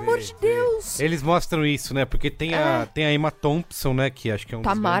 pelo amor de Deus. Eles mostram isso, né? Porque tem a Emma Thompson, né? Que acho que é um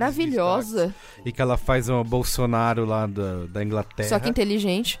tá maravilhosa. E que ela faz uma Bolsonaro lá da Inglaterra. Só que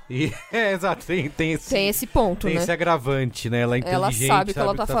inteligente. Exato, tem esse ponto, né? Tem esse agravante, né? Ela é inteligente, ela sabe o que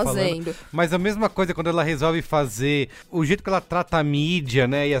ela tá fazendo. Falando. Mas a mesma coisa quando ela resolve fazer, o jeito que ela trata a mídia,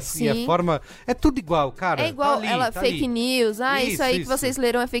 né? E a forma, é tudo igual, cara. É igual, tá ali, ela tá fake news. Isso aí que vocês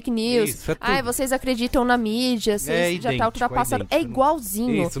leram é fake news. Isso, vocês acreditam na mídia, vocês já tá ultrapassado. É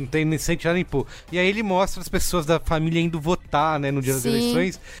igualzinho. Isso, não tem nem sentido nem pô. E aí ele mostra as pessoas da família indo votar, né, no dia das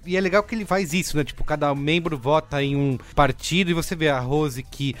eleições. E é legal que ele faz isso, né? Tipo, cada membro vota em um partido e você vê a Rose,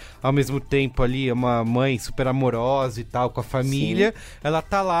 que ao mesmo tempo ali é uma mãe super amorosa e tal, com a família. Ela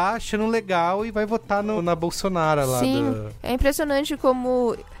tá lá achando legal e vai votar na Bolsonaro lá. É impressionante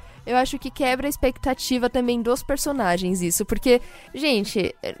como... Eu acho que quebra a expectativa também dos personagens isso, porque,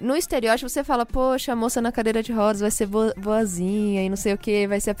 gente, no estereótipo você fala, poxa, a moça na cadeira de rodas vai ser boazinha e não sei o que,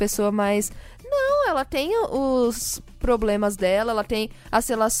 vai ser a pessoa mais... Não, ela tem os problemas dela, ela tem as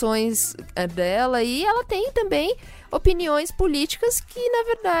relações dela e ela tem também opiniões políticas que, na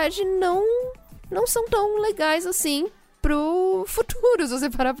verdade, não são tão legais assim pro futuro, se você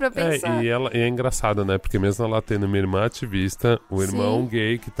parar pra pensar. E é engraçado, né? Porque mesmo ela tendo uma irmã ativista, o irmão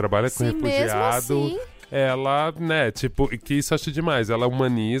gay que trabalha com refugiado, assim... ela, né, tipo, que isso eu acho demais. Ela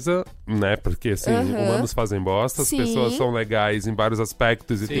humaniza, né? Porque, assim, humanos fazem bosta, as pessoas são legais em vários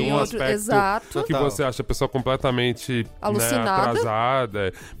aspectos e tem um aspecto que você acha a pessoa completamente alucinada, né,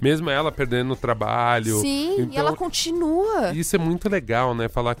 atrasada. Mesmo ela perdendo o trabalho. Sim, então, e ela continua. Isso é muito legal, né?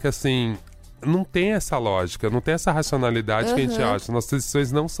 Falar que, assim... Não tem essa lógica, não tem essa racionalidade que a gente acha. Nossas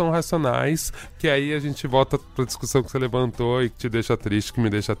decisões não são racionais, que aí a gente volta pra discussão que você levantou e que te deixa triste, que me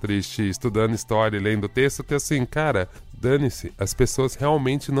deixa triste, estudando história e lendo texto, que assim, cara, dane-se, as pessoas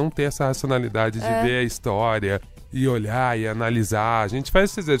realmente não têm essa racionalidade de ver a história e olhar e analisar. A gente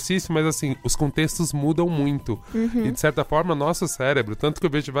faz esse exercício, mas assim, os contextos mudam muito. E de certa forma, nosso cérebro, tanto que eu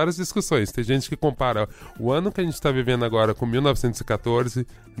vejo várias discussões, tem gente que compara o ano que a gente tá vivendo agora com 1914,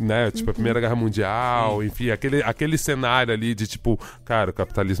 né, tipo a Primeira Guerra Mundial, enfim, aquele cenário ali de tipo, cara, o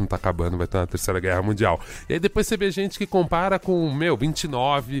capitalismo tá acabando, vai ter uma Terceira Guerra Mundial. E aí depois você vê gente que compara com,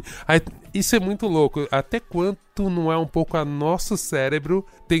 29, aí, isso é muito louco. Até quanto não é um pouco a nosso cérebro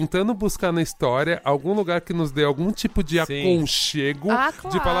tentando buscar na história algum lugar que nos dê algum tipo de aconchego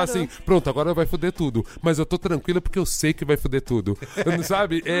de falar assim, pronto, agora vai foder tudo, mas eu tô tranquilo porque eu sei que vai foder tudo.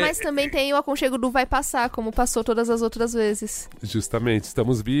 Sabe? Mas também tem o aconchego do vai passar, como passou todas as outras vezes. Justamente,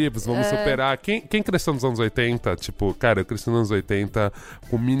 estamos vivos, vamos superar. Quem cresceu nos anos 80, tipo, cara, eu cresci nos anos 80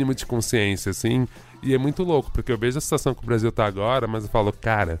 com o mínimo de consciência, assim, e é muito louco, porque eu vejo a situação que o Brasil tá agora, mas eu falo,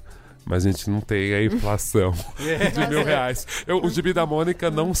 cara... Mas a gente não tem a inflação de R$1.000. O gibi da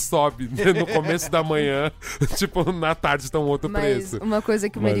Mônica não sobe no começo da manhã. Tipo, na tarde está um outro preço. Uma coisa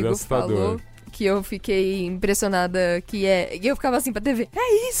que o Merigo falou, que eu fiquei impressionada, que eu ficava assim pra TV,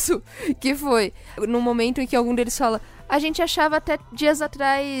 é isso! Que foi no momento em que algum deles fala... A gente achava até dias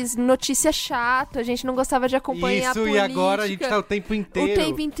atrás notícia chata, a gente não gostava de acompanhar a política. E agora a gente tá o tempo inteiro. O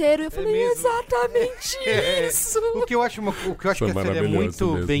tempo inteiro. Eu falei, exatamente isso. O que eu acho que a série é muito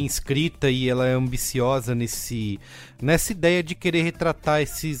mesmo. Bem escrita e ela é ambiciosa nessa ideia de querer retratar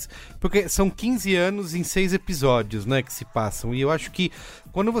esses... Porque são 15 anos em 6 episódios, né, que se passam. E eu acho que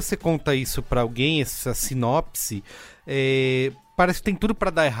quando você conta isso pra alguém, essa sinopse, parece que tem tudo pra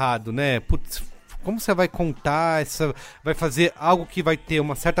dar errado, né? Putz, como você vai contar, vai fazer algo que vai ter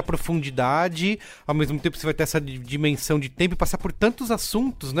uma certa profundidade, ao mesmo tempo você vai ter essa dimensão de tempo e passar por tantos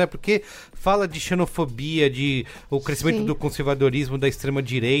assuntos, né? Porque fala de xenofobia, de o crescimento do conservadorismo da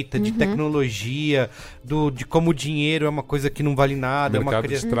extrema-direita, de tecnologia, de como o dinheiro é uma coisa que não vale nada. Mercado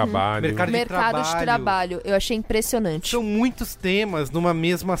de trabalho. Mercado de trabalho. Eu achei impressionante. São muitos temas numa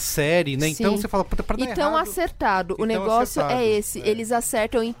mesma série, né? Então você fala, puta, pra dar tão acertado. O negócio é esse. Eles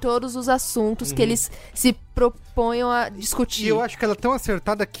acertam em todos os assuntos que eles se proponham a discutir. E eu acho que ela é tão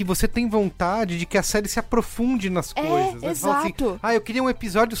acertada que você tem vontade de que a série se aprofunde nas coisas. Exato. Assim, eu queria um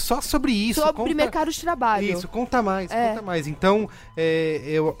episódio só sobre isso. Sobre mercado de trabalho. Isso, conta mais. Então,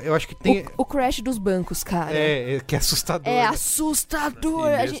 eu acho que tem... O crash dos bancos, cara. Que é assustador. É assustador.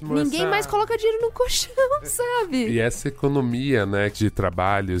 Ninguém mais coloca dinheiro no colchão, sabe? E essa economia, né, de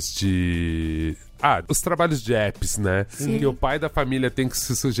trabalhos de... os trabalhos de apps, né? Sim. Que o pai da família tem que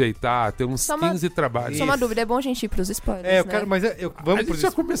se sujeitar a ter uns 15 trabalhos. Só uma dúvida, é bom a gente ir pros spoilers, eu quero, mas vamos a gente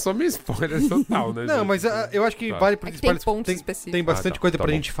já começou meio spoiler total, né? Não, mas eu acho que vale pros spoilers. Tem pontos específicos. Tem bastante coisa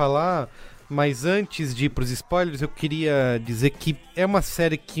pra gente falar, mas antes de ir pros spoilers, eu queria dizer que é uma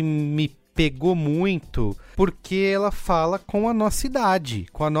série que me pegou muito porque ela fala com a nossa idade,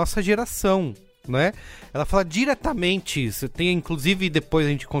 com a nossa geração. Né? Ela fala diretamente, tem inclusive, depois a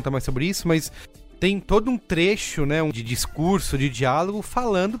gente conta mais sobre isso, mas tem todo um trecho, né, de discurso, de diálogo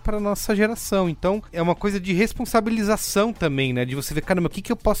falando para nossa geração. Então é uma coisa de responsabilização também, né, de você ver, caramba, o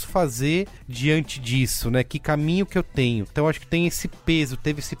que eu posso fazer diante disso, né, que caminho que eu tenho. Então acho que tem esse peso,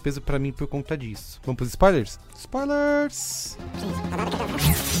 teve esse peso para mim por conta disso. Vamos pros spoilers? Spoilers!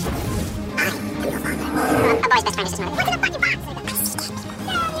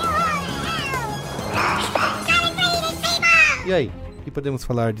 E aí? O que podemos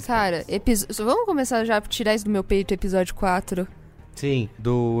falar disso? Cara, vamos começar já a tirar isso do meu peito, episódio 4. Sim,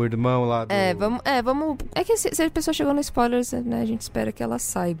 do irmão lá do... vamos... É que se a pessoa chegou no spoilers, né, a gente espera que ela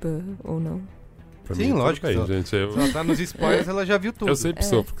saiba, ou não. Sim, lógico. Gente, ela tá nos spoilers, ela já viu tudo. Eu sempre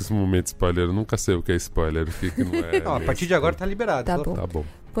sofro com esse momento de spoiler, eu nunca sei o que é spoiler, o que não é. Não, a partir de agora tá liberado. Tá bom.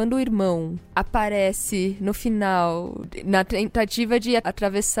 Quando o irmão aparece no final, na tentativa de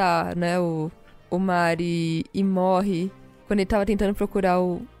atravessar, né, o mar e morre, quando ele tava tentando procurar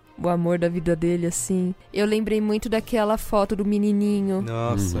o amor da vida dele, assim, eu lembrei muito daquela foto do menininho.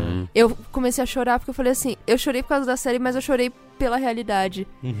 Nossa. Eu comecei a chorar porque eu falei assim, eu chorei por causa da série, mas eu chorei pela realidade.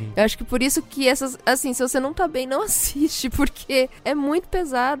 Eu acho que por isso que essas, assim, se você não tá bem, não assiste, porque é muito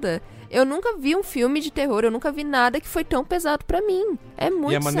pesada. Eu nunca vi um filme de terror, eu nunca vi nada que foi tão pesado pra mim. É muito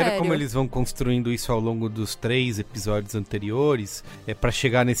sério. E a maneira como eles vão construindo isso ao longo dos 3 episódios anteriores, pra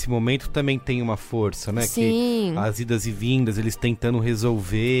chegar nesse momento também tem uma força, né? Sim. Que as idas e vindas, eles tentando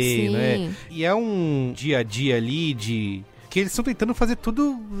resolver, né? E é um dia a dia ali que eles estão tentando fazer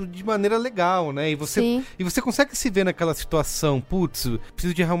tudo de maneira legal, né? E você consegue se ver naquela situação, putz,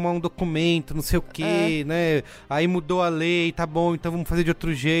 preciso de arrumar um documento, não sei o quê, né? Aí mudou a lei, tá bom, então vamos fazer de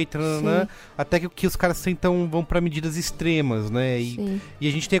outro jeito, né? Até que os caras vão pra medidas extremas, né? E a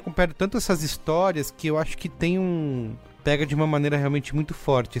gente tem acompanhado tanto essas histórias que eu acho que pega de uma maneira realmente muito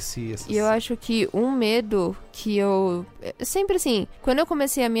forte E eu acho que um medo que eu... Sempre assim, quando eu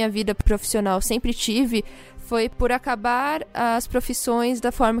comecei a minha vida profissional, sempre tive... foi por acabar as profissões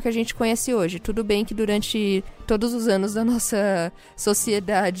da forma que a gente conhece hoje. Tudo bem que durante todos os anos da nossa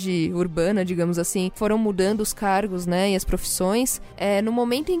sociedade urbana, digamos assim, foram mudando os cargos, né, e as profissões. No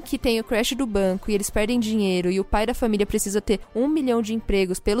momento em que tem o crash do banco e eles perdem dinheiro e o pai da família precisa ter 1 milhão de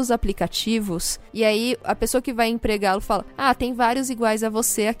empregos pelos aplicativos, e aí a pessoa que vai empregá-lo fala, tem vários iguais a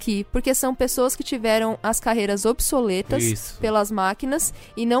você aqui, porque são pessoas que tiveram as carreiras obsoletas pelas máquinas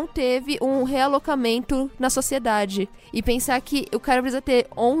e não teve um realocamento na sociedade. E pensar que o cara precisa ter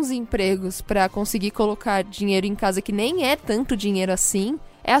 11 empregos pra conseguir colocar dinheiro em casa, que nem é tanto dinheiro assim,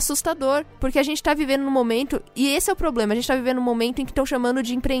 é assustador, porque a gente tá vivendo num momento, e esse é o problema, a gente tá vivendo num momento em que estão chamando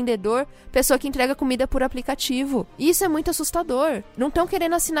de empreendedor pessoa que entrega comida por aplicativo. Isso é muito assustador. Não estão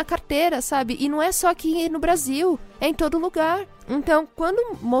querendo assinar carteira, sabe? E não é só aqui no Brasil, é em todo lugar. Então,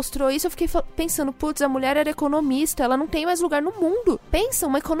 quando mostrou isso, eu fiquei pensando, putz, a mulher era economista, ela não tem mais lugar no mundo. Pensa,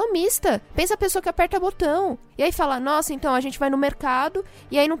 uma economista. Pensa a pessoa que aperta botão. E aí fala, nossa, então a gente vai no mercado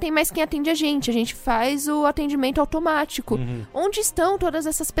e aí não tem mais quem atende a gente faz o atendimento automático. Onde estão todas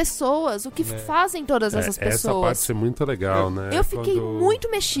essas pessoas? O que fazem todas essas pessoas? Essa parte é muito legal, né? Eu fiquei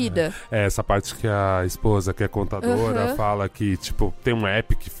muito mexida. Essa parte que a esposa, que é contadora, fala que, tipo, tem um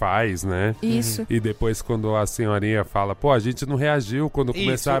app que faz, né? Isso. E depois quando a senhorinha fala, pô, a gente não reagiu quando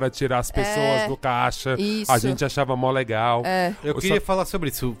começaram a tirar as pessoas do caixa. A gente achava mó legal. Eu queria falar sobre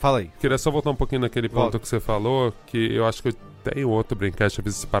isso, fala aí. Queria só voltar um pouquinho naquele ponto que você falou, que eu acho que eu até em outro Braincast eu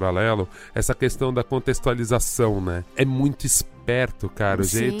fiz esse paralelo, essa questão da contextualização, né? É muito esperto, cara, o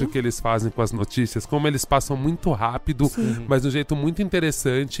jeito que eles fazem com as notícias, como eles passam muito rápido, mas de um jeito muito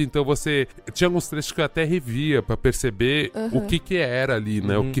interessante. Então você... Tinha alguns trechos que eu até revia pra perceber o que era ali,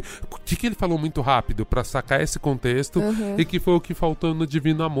 né? O que ele falou muito rápido pra sacar esse contexto e que foi o que faltou no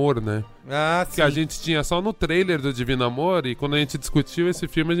Divino Amor, né? Que a gente tinha só no trailer do Divino Amor, e quando a gente discutiu esse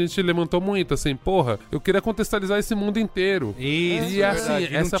filme, a gente levantou muito, assim, porra, eu queria contextualizar esse mundo inteiro. Isso, e assim,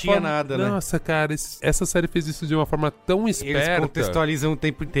 essa não tinha nada, né? Nossa, cara, essa série fez isso de uma forma tão esperta. Eles contextualizam o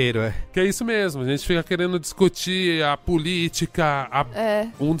tempo inteiro, Que é isso mesmo, a gente fica querendo discutir a política,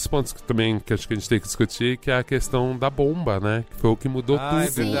 um dos pontos que também que acho que a gente tem que discutir, que é a questão da bomba, né? Que foi o que mudou tudo. É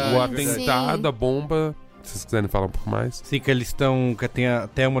verdade, o atentado, a bomba... Se vocês quiserem falar um pouco mais. Sim, que eles estão... Que tem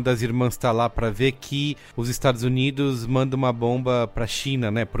até uma das irmãs tá lá pra ver que os Estados Unidos mandam uma bomba pra China,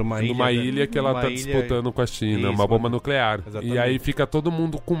 né? Pra uma ilha. Numa ilha que ela tá disputando com a China. Isso, uma bomba nuclear. Exatamente. E aí fica todo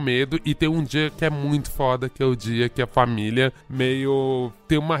mundo com medo. E tem um dia que é muito foda, que é o dia que a família meio...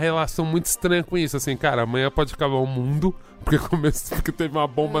 Tem uma relação muito estranha com isso. Assim, cara, amanhã pode acabar o mundo... Porque teve uma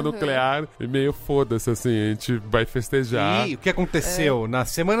bomba nuclear e meio foda-se, assim, a gente vai festejar. E o que aconteceu? Na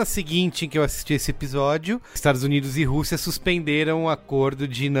semana seguinte em que eu assisti esse episódio, Estados Unidos e Rússia suspenderam o acordo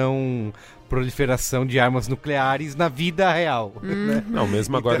de não proliferação de armas nucleares na vida real. Né? Não,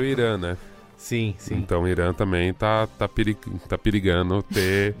 mesmo agora o Irã, né? Sim. Então o Irã também tá perigando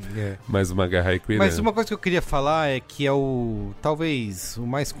ter mais uma guerra aí com o Irã. Mas uma coisa que eu queria falar é que é talvez o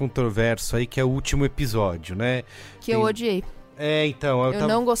mais controverso aí, que é o último episódio, né? Que eu odiei. Então... Eu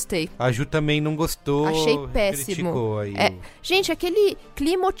não gostei. A Ju também não gostou. Achei péssimo. Aí Gente, aquele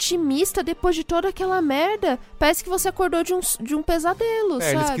clima otimista depois de toda aquela merda, parece que você acordou de um pesadelo,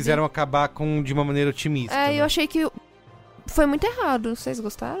 sabe? Eles quiseram acabar de uma maneira otimista. Né? Eu achei que... Foi muito errado. Vocês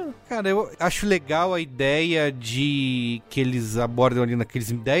gostaram? Cara, eu acho legal a ideia de que eles abordam ali naqueles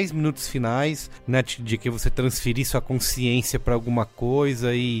 10 minutos finais, né? De que você transferir sua consciência pra alguma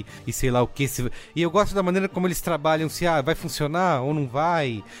coisa e sei lá o que. E eu gosto da maneira como eles trabalham, se vai funcionar ou não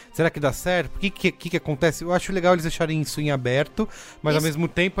vai? Será que dá certo? O que acontece? Eu acho legal eles deixarem isso em aberto, mas ao mesmo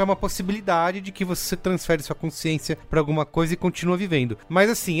tempo é uma possibilidade de que você transfere sua consciência pra alguma coisa e continua vivendo. Mas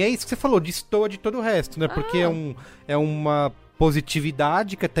assim, é isso que você falou, destoa de todo o resto, né? Porque é uma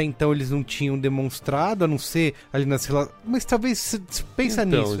positividade que até então eles não tinham demonstrado, a não ser ali nas relações. Mas talvez você pensa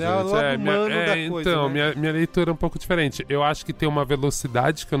nisso, gente, é o lado humano da coisa. Então, né? minha leitura é um pouco diferente. Eu acho que tem uma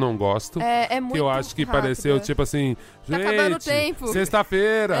velocidade que eu não gosto. É muito que eu acho que rápida. Pareceu tipo assim, tá acabando o tempo.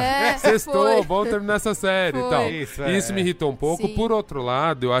 Sexta-feira, sextou, vamos terminar essa série e tal. Isso me irritou um pouco. Sim. Por outro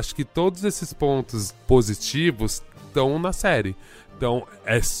lado, eu acho que todos esses pontos positivos estão na série. Então,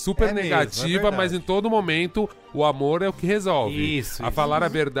 é super negativa, mas em todo momento o amor é o que resolve. Falar a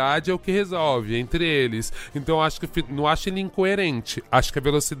verdade é o que resolve entre eles. Então, acho que não acho ele incoerente. Acho que a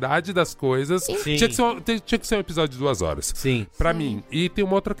velocidade das coisas tinha que ser um episódio de 2 horas. Pra mim. E tem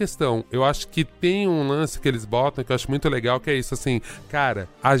uma outra questão. Eu acho que tem um lance que eles botam que eu acho muito legal, que é isso, assim, cara,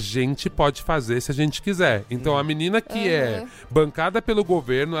 a gente pode fazer se a gente quiser. Então, a menina que é bancada pelo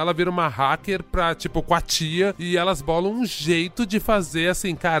governo, ela vira uma hacker pra, tipo, com a tia, e elas bolam um jeito de fazer,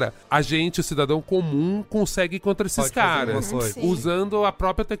 assim, cara, a gente, o cidadão comum, consegue contra esses caras, usando a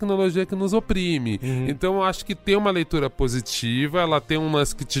própria tecnologia que nos oprime. Então eu acho que tem uma leitura positiva, ela tem um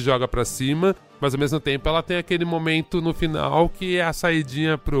lance que te joga pra cima, mas ao mesmo tempo ela tem aquele momento no final que é a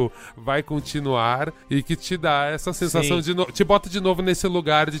saidinha pro vai continuar e que te dá essa sensação de te bota de novo nesse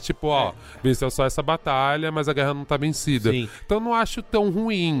lugar de tipo, venceu só essa batalha, mas a guerra não tá vencida. Então não acho tão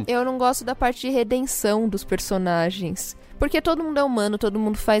ruim. Eu não gosto da parte de redenção dos personagens, porque todo mundo é humano, todo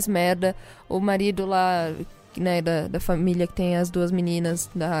mundo faz merda. O marido lá, né, da família que tem as 2 meninas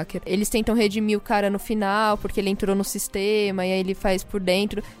da hacker, eles tentam redimir o cara no final porque ele entrou no sistema e aí ele faz por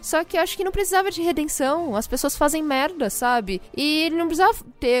dentro, só que eu acho que não precisava de redenção, as pessoas fazem merda, sabe? E ele não precisava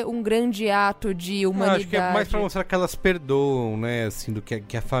ter um grande ato de humanidade. Acho que é mais pra mostrar que elas perdoam, né, assim, do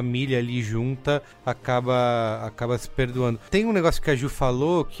que a família ali junta acaba se perdoando. Tem um negócio que a Ju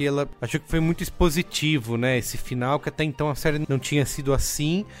falou que ela achou que foi muito expositivo, né, esse final, que até então a série não tinha sido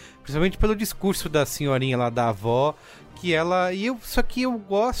assim, principalmente pelo discurso da senhorinha lá, da avó, que ela... Só que eu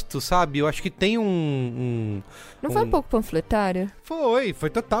gosto, sabe? Eu acho que tem Não foi um pouco panfletário? Foi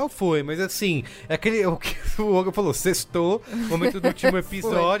total, mas assim, é aquele... O que o Olga falou, sextou, momento do último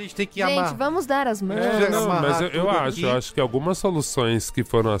episódio, a gente tem que amar. Gente, vamos dar as mãos. Mas eu acho que algumas soluções que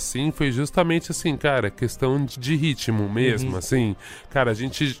foram assim, foi justamente assim, cara, questão de ritmo mesmo, assim. Cara, a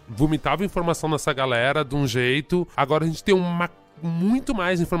gente vomitava informação nessa galera de um jeito, agora a gente tem uma muito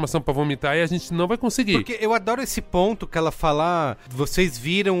mais informação pra vomitar e a gente não vai conseguir. Porque eu adoro esse ponto que ela fala, vocês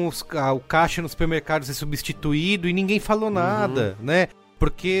viram o caixa no supermercado ser substituído e ninguém falou nada, né?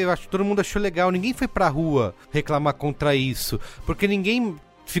 Porque eu acho que todo mundo achou legal, ninguém foi pra rua reclamar contra isso, porque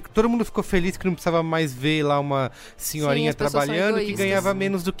todo mundo ficou feliz que não precisava mais ver lá uma senhorinha trabalhando que ganhava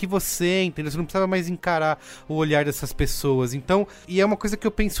menos do que você, entendeu? Você não precisava mais encarar o olhar dessas pessoas. Então, e é uma coisa que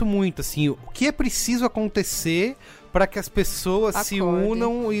eu penso muito, assim, o que é preciso acontecer para que as pessoas se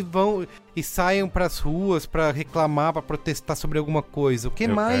unam e saiam pras ruas pra reclamar, pra protestar sobre alguma coisa. O que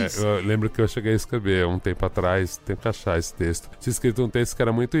mais? Eu lembro que eu cheguei a escrever um tempo atrás, tenho que achar esse texto. Tinha escrito um texto que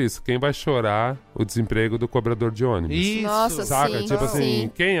era muito isso. Quem vai chorar o desemprego do cobrador de ônibus? Isso. Nossa, saca? sim. Tipo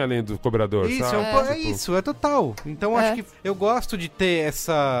assim, quem além do cobrador? Isso, sabe? isso, é total. Então acho que eu gosto de ter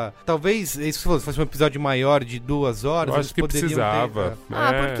essa... Talvez, se fosse um episódio maior de 2 horas, eu acho que precisava.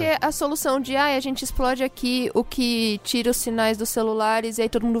 Porque a solução de, a gente explode aqui o que tira os sinais dos celulares e aí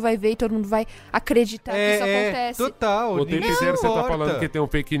todo mundo vai ver e todo mundo vai acreditar que isso acontece. Total. O tempo inteiro você tá falando que tem um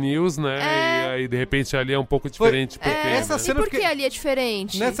fake news, né? E aí, de repente, ali é um pouco diferente. E por que ali é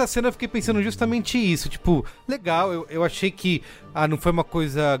diferente? Nessa cena eu fiquei pensando justamente isso. Tipo, legal, eu achei que não foi uma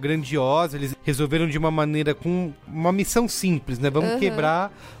coisa grandiosa. Eles resolveram de uma maneira com uma missão simples, né? Vamos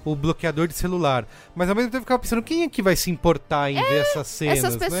quebrar o bloqueador de celular. Mas ao mesmo tempo eu ficava pensando, quem é que vai se importar em ver essas cenas,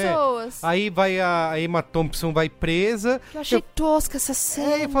 essas pessoas. Né? Aí vai a Emma Thompson vai presa. Eu achei tosca essa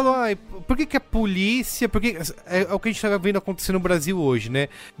cena. E falou, por que a polícia... Porque é o que a gente tá vendo acontecer no Brasil hoje, né?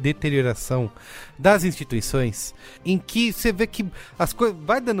 Deterioração das instituições, em que você vê que as coisas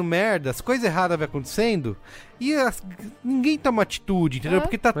vai dando merda, as coisas erradas vai acontecendo e ninguém toma atitude, entendeu?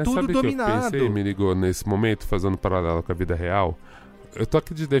 Porque tá Mas tudo sabe dominado. Que eu pensei, me ligou nesse momento, fazendo paralelo com a vida real. Eu tô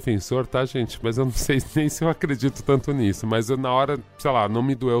aqui de defensor, tá, gente? Mas eu não sei nem se eu acredito tanto nisso. Mas eu, na hora, sei lá, não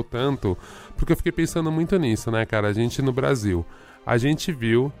me doeu tanto, porque eu fiquei pensando muito nisso, né, cara? A gente no Brasil, a gente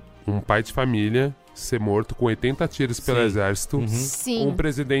viu um pai de família ser morto com 80 tiros pelo exército. Sim. Um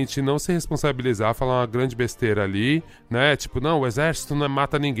presidente não se responsabilizar, falar uma grande besteira ali, né? Tipo, não, o exército não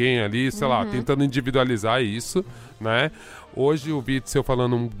mata ninguém ali, sei lá, tentando individualizar isso, né? Hoje o Witzel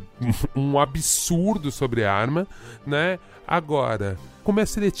falando um absurdo sobre arma, né? Agora, como é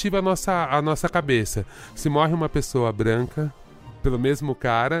seletiva a nossa cabeça? Se morre uma pessoa branca pelo mesmo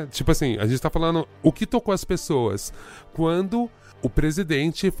cara, tipo assim, a gente tá falando o que tocou as pessoas. Quando o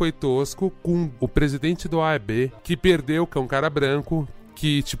presidente foi tosco com o presidente do AEB, que perdeu, que é um cara branco,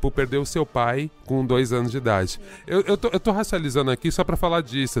 que, tipo, perdeu seu pai com 2 anos de idade. Eu tô racializando aqui só pra falar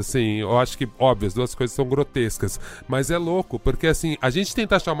disso, assim. Eu acho que, óbvio, as duas coisas são grotescas. Mas é louco, porque, assim, a gente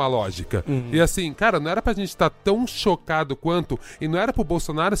tenta achar uma lógica. E, assim, cara, não era pra gente estar tão chocado quanto, e não era pro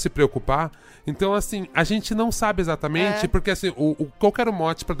Bolsonaro se preocupar. Então, assim, a gente não sabe exatamente, porque, assim, qual que era o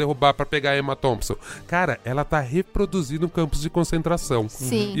mote pra derrubar, pra pegar a Emma Thompson? Cara, ela tá reproduzindo campos de concentração.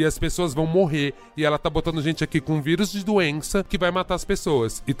 Sim. E as pessoas vão morrer, e ela tá botando gente aqui com vírus de doença que vai matar as pessoas.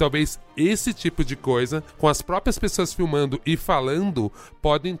 E talvez esse tipo de coisa, com as próprias pessoas filmando e falando,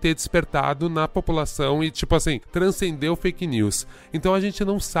 podem ter despertado na população e, tipo assim, transcender o fake news. Então a gente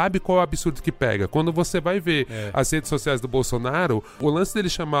não sabe qual é o absurdo que pega. Quando você vai ver as redes sociais do Bolsonaro, o lance dele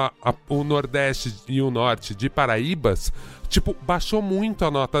chamar o Nordeste e o Norte de Paraíbas, tipo, baixou muito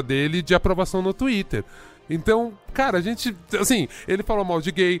a nota dele de aprovação no Twitter. Então, cara, a gente, assim, ele falou mal de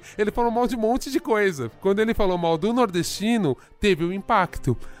gay, ele falou mal de um monte de coisa. Quando ele falou mal do nordestino, teve um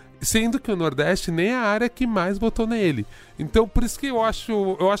impacto. Sendo que o Nordeste nem é a área que mais votou nele. Então, por isso que eu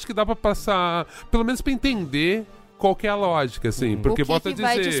acho que dá pra passar, pelo menos pra entender qual que é a lógica, assim. Porque, volta a dizer,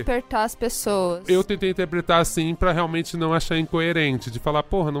 vai despertar as pessoas? Eu tentei interpretar assim pra realmente não achar incoerente. De falar,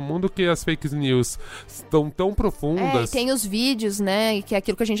 porra, no mundo que as fake news estão tão profundas... e tem os vídeos, né? Que é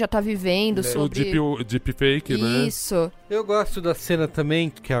aquilo que a gente já tá vivendo sobre... O deepfake, né? Isso. Eu gosto da cena também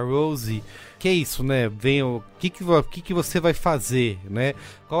que a Rose... Que é isso, né? Vem o que você vai fazer, né?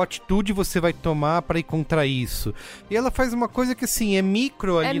 Qual atitude você vai tomar para ir contra isso? E ela faz uma coisa que, assim, é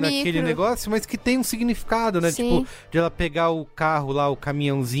micro ali naquele negócio, mas que tem um significado, né? Sim. Tipo, de ela pegar o carro lá, o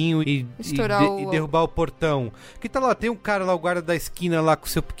caminhãozinho e derrubar o portão. Que tá lá, tem um cara lá, o guarda da esquina lá com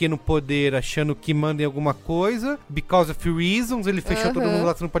seu pequeno poder, achando que manda em alguma coisa. Because of reasons, ele fechou todo mundo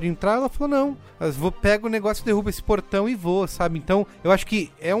lá, você não pode entrar. Ela falou, não, pego o negócio, derrubo esse portão e vou, sabe? Então, eu acho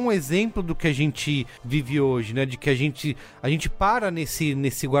que é um exemplo do que a gente vive hoje, né? De que a gente para nesse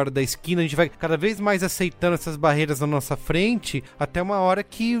guarda da esquina, a gente vai cada vez mais aceitando essas barreiras na nossa frente, até uma hora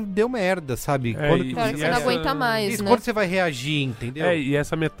que deu merda, sabe? Você não aguenta mais, né? Quando você vai reagir, entendeu? E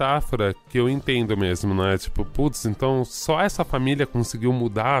essa metáfora que eu entendo mesmo, né? Tipo, putz, então só essa família conseguiu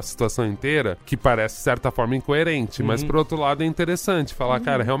mudar a situação inteira, que parece, de certa forma, incoerente, mas por outro lado é interessante falar,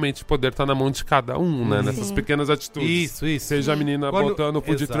 cara, realmente o poder tá na mão de cada um, né? Nessas pequenas atitudes. Isso. Seja a menina botando o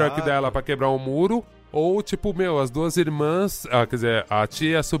food truck dela pra quebrar um muro, ou, tipo, as duas irmãs, quer dizer, a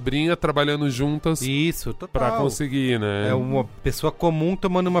tia e a sobrinha trabalhando juntas. Isso, total. Pra conseguir, né? É uma pessoa comum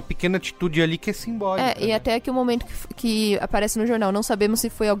tomando uma pequena atitude ali que é simbólica. E até que o momento que aparece no jornal, não sabemos se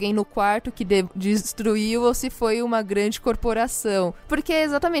foi alguém no quarto que destruiu ou se foi uma grande corporação. Porque,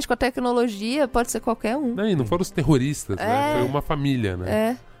 exatamente, com a tecnologia, pode ser qualquer um. E não foram os terroristas, né? Foi uma família,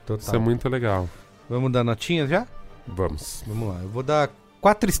 né? Total. Isso é muito legal. Vamos dar notinhas já? Vamos lá. Eu vou dar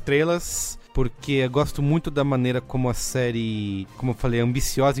 4 estrelas, porque eu gosto muito da maneira como a série, como eu falei, é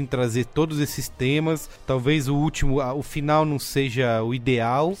ambiciosa em trazer todos esses temas. Talvez o final não seja o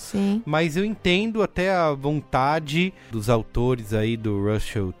ideal, sim, mas eu entendo até a vontade dos autores aí do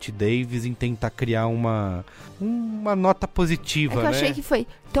Russell T. Davies em tentar criar uma nota positiva, né? Eu achei que foi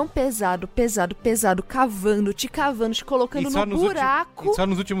tão pesado, te cavando, te colocando no buraco. E só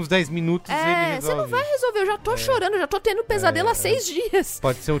nos últimos 10 minutos ele resolve. Você não vai resolver, eu já tô chorando, já tô tendo pesadelo há 6 dias.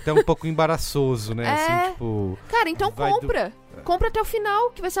 Pode ser até um pouco embaraçoso, né? Assim, tipo... Cara, então compra. Compra até o final,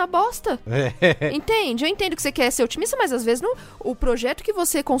 que vai ser uma bosta. Entende? Eu entendo que você quer ser otimista, mas às vezes o projeto que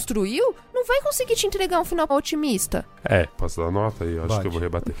você construiu não vai conseguir te entregar um final otimista. Posso dar nota aí? Eu acho que eu vou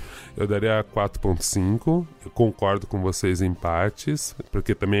rebater. Eu daria 4.5. Eu concordo com vocês em partes,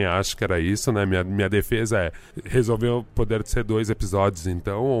 porque também acho que era isso, né? Minha defesa é resolver poder ser 2 episódios,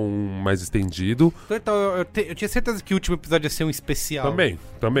 então, ou um mais estendido. Então, eu tinha certeza que o último episódio ia ser um especial.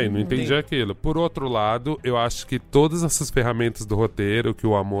 Também, não entendi aquilo. Por outro lado, eu acho que todas essas ferramentas do roteiro, que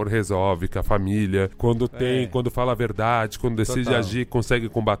o amor resolve, que a família, quando fala a verdade, quando decide agir, consegue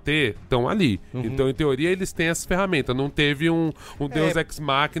combater, estão ali. Então, em teoria, eles têm essas ferramentas. Não teve um Deus Ex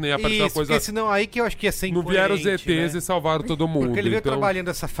Machina e apareceu uma coisa... Porque senão aí que eu acho que ia ser incoerente, não vieram os ETs, né? E salvaram todo mundo. Porque ele veio trabalhando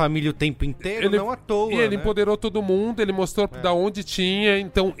essa família o tempo inteiro, não à toa, E ele empoderou todo mundo, ele mostrou da onde tinha,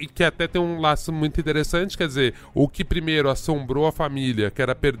 então, e que até tem um laço muito interessante, quer dizer, o que primeiro assombrou a família, que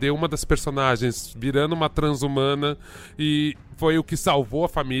era perder uma das personagens virando uma transhumana, e foi o que salvou a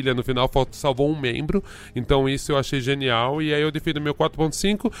família, no final salvou um membro, então isso eu achei genial, e aí eu defino meu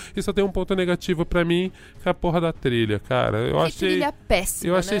 4.5, e só tem um ponto negativo pra mim, que é a porra da trilha, cara. Eu achei trilha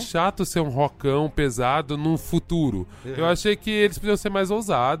péssima, eu achei chato ser um rockão pesado no futuro. Eu achei que eles podiam ser mais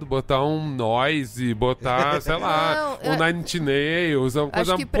ousados, botar um noise, botar, sei lá, Nine Inch Nails, uma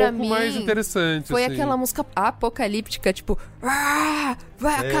coisa um pouco mais interessante. Foi assim. Aquela música apocalíptica, tipo,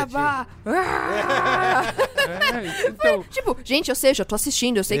 vai acabar. Então... Tipo, gente, eu sei, já tô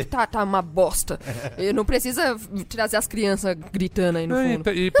assistindo, eu sei que tá uma bosta. Eu não precisa trazer as crianças gritando aí no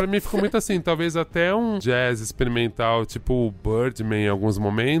fundo. E pra mim ficou muito assim, talvez até um jazz experimental, tipo Birdman em alguns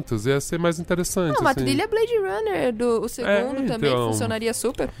momentos, ia ser mais interessante. Uma trilha Blade Runner, o segundo também funcionaria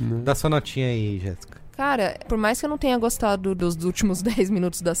super. Dá sua notinha aí, Jéssica. Cara, por mais que eu não tenha gostado dos últimos 10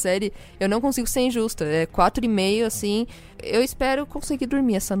 minutos da série, eu não consigo ser injusta. É 4,5, assim. Eu espero conseguir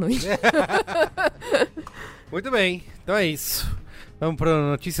dormir essa noite. Muito bem, então é isso. Vamos para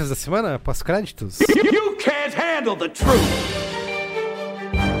notícias da semana, pós-créditos? You can't handle the truth!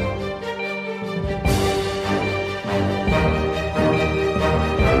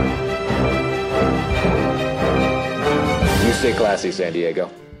 You stay classy, San Diego.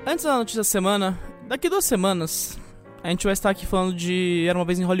 Antes da notícia da semana, daqui 2 semanas, a gente vai estar aqui falando de Era Uma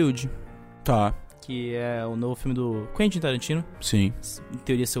Vez em Hollywood. Tá. Que é o novo filme do Quentin Tarantino. Sim. Em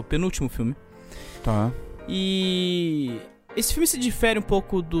teoria, seu penúltimo filme. Tá. E esse filme se difere um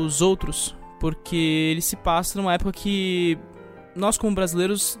pouco dos outros, porque ele se passa numa época que nós, como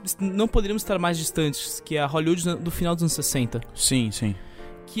brasileiros, não poderíamos estar mais distantes, que é a Hollywood do final dos anos 60. Sim.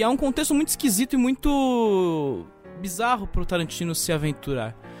 Que é um contexto muito esquisito e muito bizarro pro Tarantino se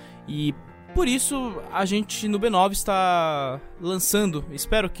aventurar. E por isso a gente no B9 está lançando,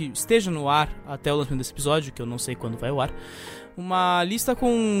 espero que esteja no ar até o lançamento desse episódio, que eu não sei quando vai ao ar, uma lista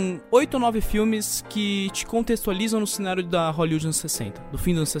com 8 ou 9 filmes que te contextualizam no cenário da Hollywood dos anos 60, do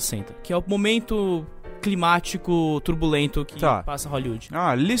fim dos anos 60, que é o momento climático turbulento que passa Hollywood.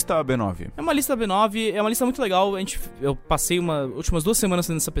 Lista B9. É uma lista B9, é uma lista muito legal. Eu passei últimas 2 semanas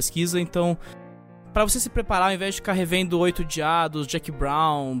fazendo essa pesquisa, então pra você se preparar, ao invés de ficar revendo 8 Odiados, Jack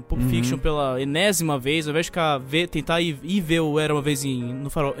Brown, Pulp Fiction pela enésima vez, ao invés de ficar tentar ir ver o Era Uma Vez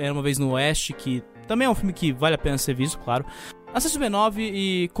no Oeste, que também é um filme que vale a pena ser visto, claro. Acesse o B9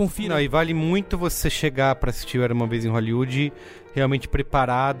 e confira. Não, e vale muito você chegar pra assistir Era Uma Vez em Hollywood realmente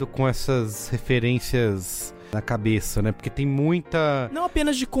preparado com essas referências na cabeça, né? Porque tem muita... Não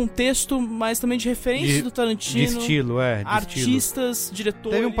apenas de contexto, mas também de referências do Tarantino. De estilo, de artistas,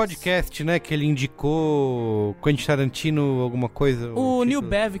 diretores. Teve um podcast, né, que ele indicou Quentin Tarantino, alguma coisa. O New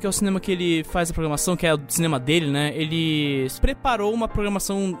Bev, que é o cinema que ele faz a programação, que é o cinema dele, né? Ele preparou uma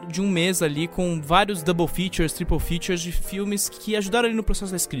programação de um mês ali com vários double features, triple features de filmes que ajudaram ele no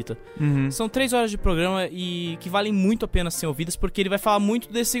processo da escrita. São 3 horas de programa e que valem muito a pena ser ouvidas, porque ele vai falar muito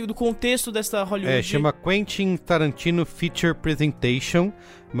do contexto dessa Hollywood. Chama Quentin Tarantino Feature Presentation,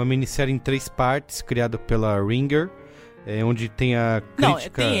 uma minissérie em 3 partes, criada pela Ringer, onde tem a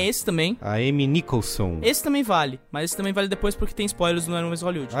crítica... Não, tem esse também. A Amy Nicholson. Esse também vale, mas esse também vale depois porque tem spoilers no Era Uma Vez em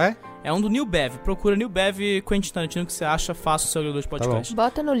Hollywood. É um do New Bev. Procura New Bev Quentin Tarantino que você acha fácil no seu agregador de podcast. Tá,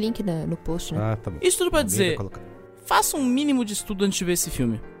 bota no link no post, né? Tá bom. Isso tudo pra dizer, faça um mínimo de estudo antes de ver esse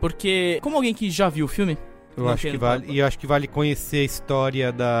filme, porque como alguém que já viu o filme... Eu acho que vale, e eu acho que vale conhecer a história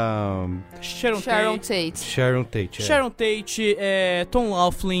da Sharon Tate. Sharon Tate, Tom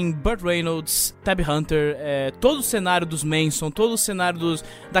Laughlin, Burt Reynolds, Tab Hunter, todo o cenário dos Manson, todo o cenário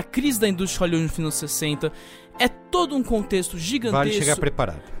da crise da indústria Hollywood nos anos 60. É todo um contexto gigantesco. Vale chegar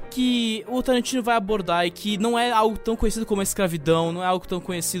preparado. Que o Tarantino vai abordar e que não é algo tão conhecido como a escravidão, não é algo tão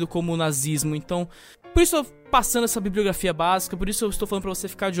conhecido como o nazismo. Então, por isso eu tô passando essa bibliografia básica, por isso eu estou falando pra você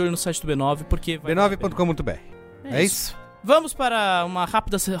ficar de olho no site do B9, porque... b9.com.br. É isso? Vamos para uma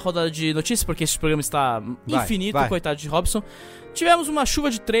rápida rodada de notícias, porque esse programa está infinito, coitado de Robson. Tivemos uma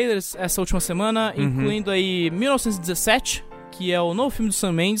chuva de trailers essa última semana, incluindo aí 1917, que é o novo filme do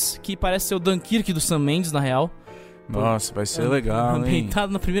Sam Mendes, que parece ser o Dunkirk do Sam Mendes, na real. Nossa, vai ser legal, hein?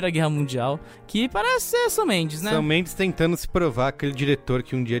 Ambientado na Primeira Guerra Mundial, que parece ser Sam Mendes, né? Sam Mendes tentando se provar aquele diretor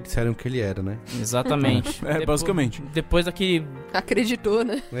que um dia disseram que ele era, né? Exatamente. Basicamente. Depois daquele... Acreditou,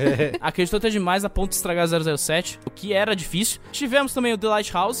 né? Acreditou até demais a ponto de estragar 007, o que era difícil. Tivemos também o The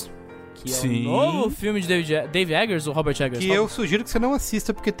Lighthouse, que é o novo filme de Dave Eggers, ou Robert Eggers. Que eu sugiro que você não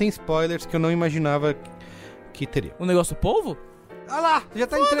assista, porque tem spoilers que eu não imaginava que teria. O negócio do polvo? Ah lá, já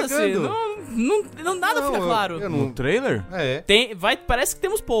tá entregando. Não nada fica claro. No trailer? Parece que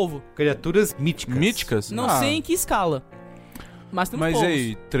temos polvo. Criaturas míticas. Não sei em que escala. Mas temos polvos. Mas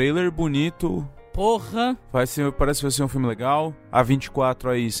aí, trailer bonito. Porra. Parece que vai ser um filme legal. A 24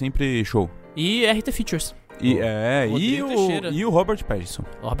 aí, sempre show. E RT Features. E o Robert Pattinson.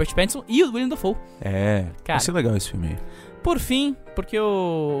 O Robert Pattinson e o William Dafoe. Vai ser legal esse filme aí. Por fim, porque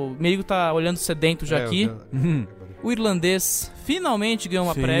o Merigo tá olhando sedento já aqui... O irlandês finalmente ganhou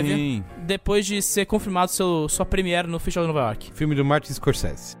uma prévia depois de ser confirmado sua premiere no Festival de Nova York. Filme do Martin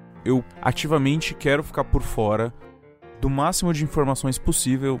Scorsese. Eu ativamente quero ficar por fora do máximo de informações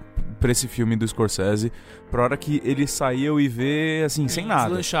possível pra esse filme do Scorsese, pra hora que ele sair eu ir ver, assim, sem nada.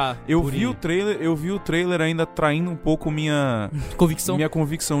 Deslanchar. Eu vi o trailer ainda traindo um pouco minha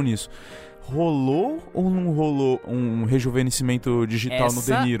convicção nisso. Rolou ou não rolou um rejuvenescimento digital no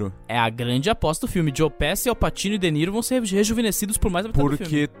De Niro? É a grande aposta do filme. Joe Pesci, Al Pacino e De Niro vão ser rejuvenescidos por mais da metade do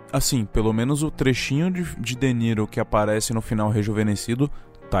filme. Porque, assim, pelo menos o trechinho de De Niro que aparece no final rejuvenescido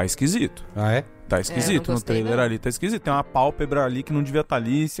tá esquisito. Ah, é? Tá esquisito. No trailer ali tá esquisito. Tem uma pálpebra ali que não devia estar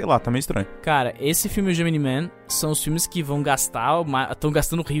ali, sei lá, tá meio estranho. Cara, esse filme e o Gemini Man são os filmes que vão gastar, estão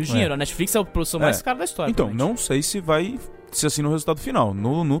gastando rios de dinheiro. A Netflix é a produção mais cara da história. Então, não sei se vai... Se assim no resultado final.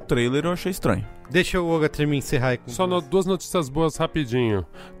 No trailer eu achei estranho. Deixa o Olga encerrar aí com... Só duas notícias boas rapidinho.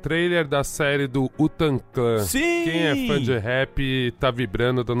 Trailer da série do Wu-Tang Clan. Sim! Quem é fã de rap tá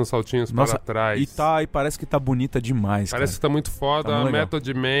vibrando, dando saltinhos para trás. E parece que tá bonita demais, Parece que tá muito foda. Tá muito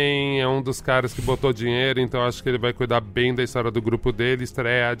Method Man é um dos caras que botou dinheiro, então acho que ele vai cuidar bem da história do grupo dele.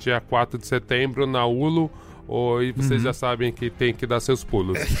 Estreia dia 4 de setembro na Hulu. E vocês já sabem que tem que dar seus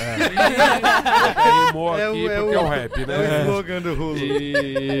pulos. Rimou aqui porque é o rap, né? É o slogan do Hulu.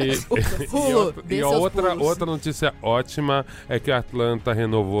 E outra notícia ótima é que a Atlanta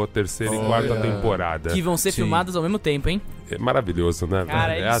renovou a terceira e quarta temporada. Que vão ser filmadas ao mesmo tempo, hein? É maravilhoso, né?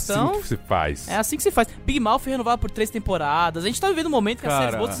 Cara, é assim que se faz. É assim que se faz. Big Mouth foi renovado por 3 temporadas. A gente tá vivendo um momento que as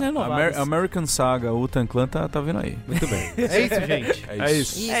séries boas são renovadas. American Saga, o Wu-Tang Clan tá vindo aí. Muito bem. É isso,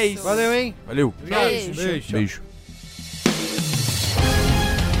 gente. É isso. Valeu, hein? Valeu. Beijo.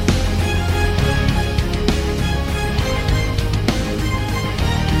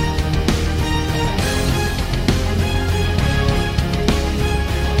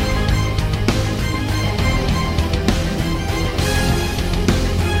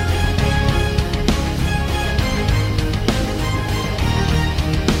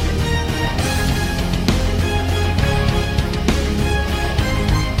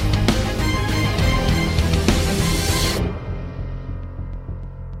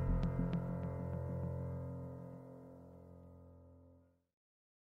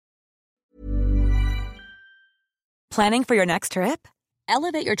 Planning for your next trip?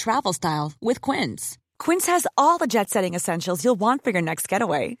 Elevate your travel style with Quince. Quince has all the jet-setting essentials you'll want for your next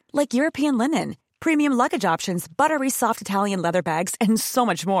getaway, like European linen, premium luggage options, buttery soft Italian leather bags, and so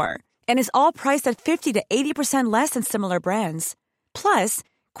much more. And is all priced at 50 to 80% less than similar brands. Plus,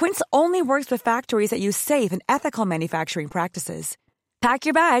 Quince only works with factories that use safe and ethical manufacturing practices. Pack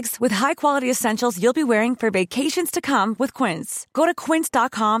your bags with high-quality essentials you'll be wearing for vacations to come with Quince. Go to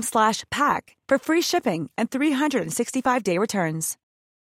quince.com/pack for free shipping and 365-day returns.